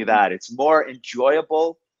only that. It's more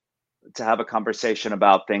enjoyable to have a conversation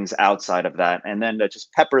about things outside of that, and then to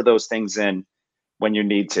just pepper those things in when you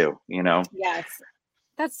need to, Yes,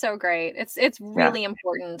 that's so great. It's really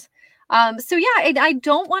important. I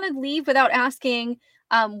don't want to leave without asking,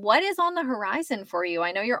 what is on the horizon for you?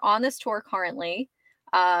 I know you're on this tour currently,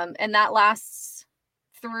 and that lasts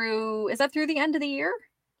is that through the end of the year?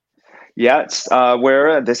 Yeah, it's I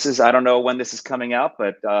don't know when this is coming out,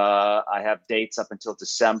 but I have dates up until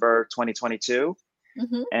December 2022.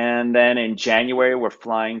 And then in January, we're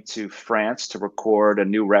flying to France to record a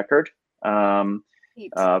new record.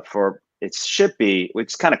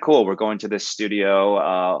 It's kind of cool. We're going to this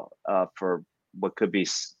studio for what could be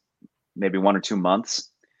maybe 1 or 2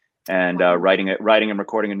 months, and writing and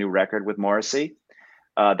recording a new record with Morrissey.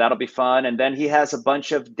 That'll be fun. And then he has a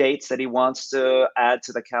bunch of dates that he wants to add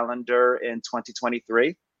to the calendar in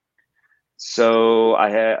 2023. So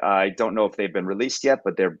I don't know if they've been released yet,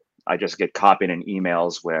 but I just get copied in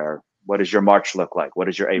emails where, what does your March look like? What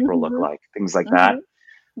does your April look like? Things like that.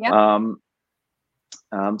 Yeah.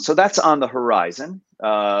 So that's on the horizon.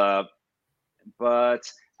 But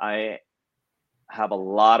I have a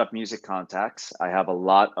lot of music contacts. I have a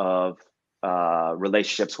lot of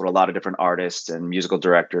relationships with a lot of different artists and musical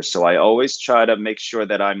directors. So I always try to make sure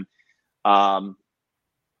that I'm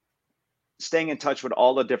staying in touch with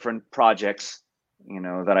all the different projects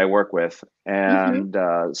that I work with. And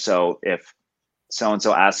so if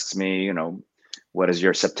so-and-so asks me, what does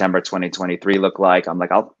your September 2023 look like? I'm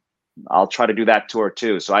like, I'll try to do that tour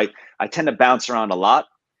too. So I tend to bounce around a lot.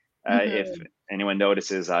 If anyone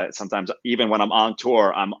notices, sometimes even when I'm on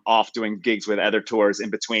tour, I'm off doing gigs with other tours in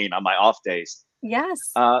between on my off days. Yes.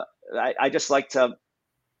 I just like to,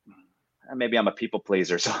 maybe I'm a people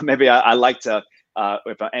pleaser. So maybe I like to,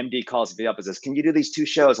 if an MD calls me up and says, can you do these 2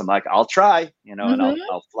 shows? I'm like, I'll try, and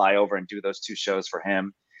I'll fly over and do those 2 shows for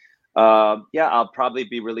him. I'll probably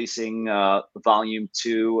be releasing volume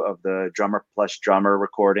 2 of the Drummer Plus Drummer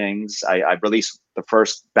recordings. I released the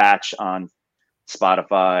first batch on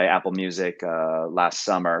Spotify, Apple Music last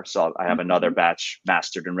summer. So I have another batch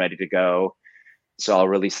mastered and ready to go. So I'll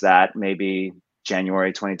release that maybe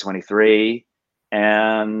January 2023.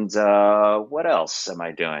 And what else am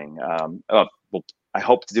I doing? I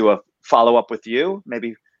hope to do a follow-up with you,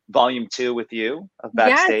 maybe volume 2 with you of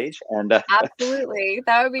Backstage. Yes, and absolutely.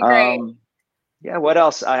 That would be great. What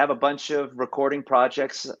else? I have a bunch of recording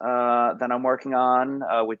projects that I'm working on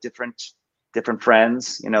with different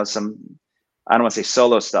friends. Some, I don't want to say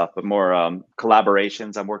solo stuff, but more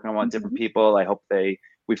collaborations. I'm working on with different people. I hope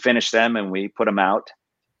we finish them and we put them out.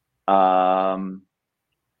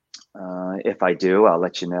 If I do, I'll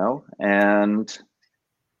let you know. And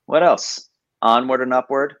what else? Onward and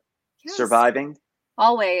upward. Yes. Surviving.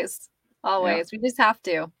 Always. Yeah. We just have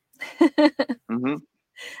to.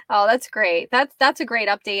 Oh, that's great. That's a great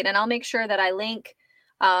update. And I'll make sure that I link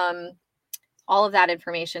all of that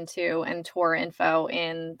information too, and tour info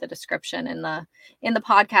in the description in the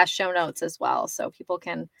podcast show notes as well. So people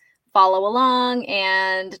can follow along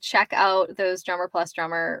and check out those Drummer Plus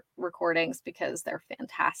Drummer recordings because they're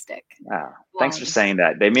fantastic. Thanks for saying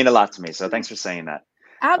that. They mean a lot to me. So thanks for saying that.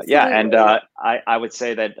 Absolutely. And I would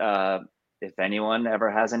say that if anyone ever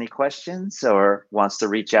has any questions or wants to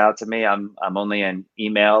reach out to me, I'm only an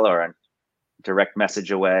email or a direct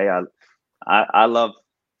message away. I love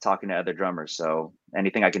talking to other drummers. So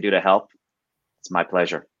anything I can do to help, it's my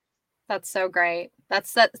pleasure. That's so great.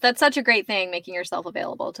 That's such a great thing, making yourself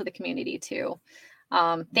available to the community too.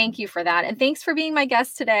 Thank you for that. And thanks for being my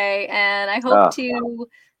guest today. And I hope to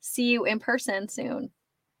see you in person soon.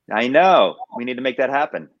 I know. We need to make that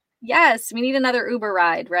happen. Yes. We need another Uber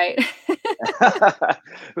ride, right?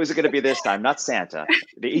 Who's it going to be this time? Not Santa.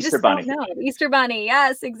 The Easter Bunny. No, the Easter Bunny.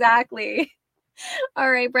 Yes, exactly.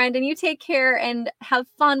 All right, Brandon, you take care and have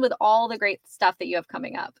fun with all the great stuff that you have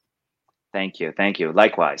coming up. Thank you. Thank you.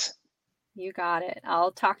 Likewise. You got it.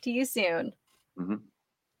 I'll talk to you soon.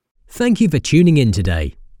 Thank you for tuning in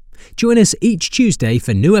today. Join us each Tuesday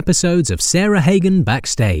for new episodes of Sarah Hagen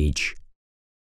Backstage.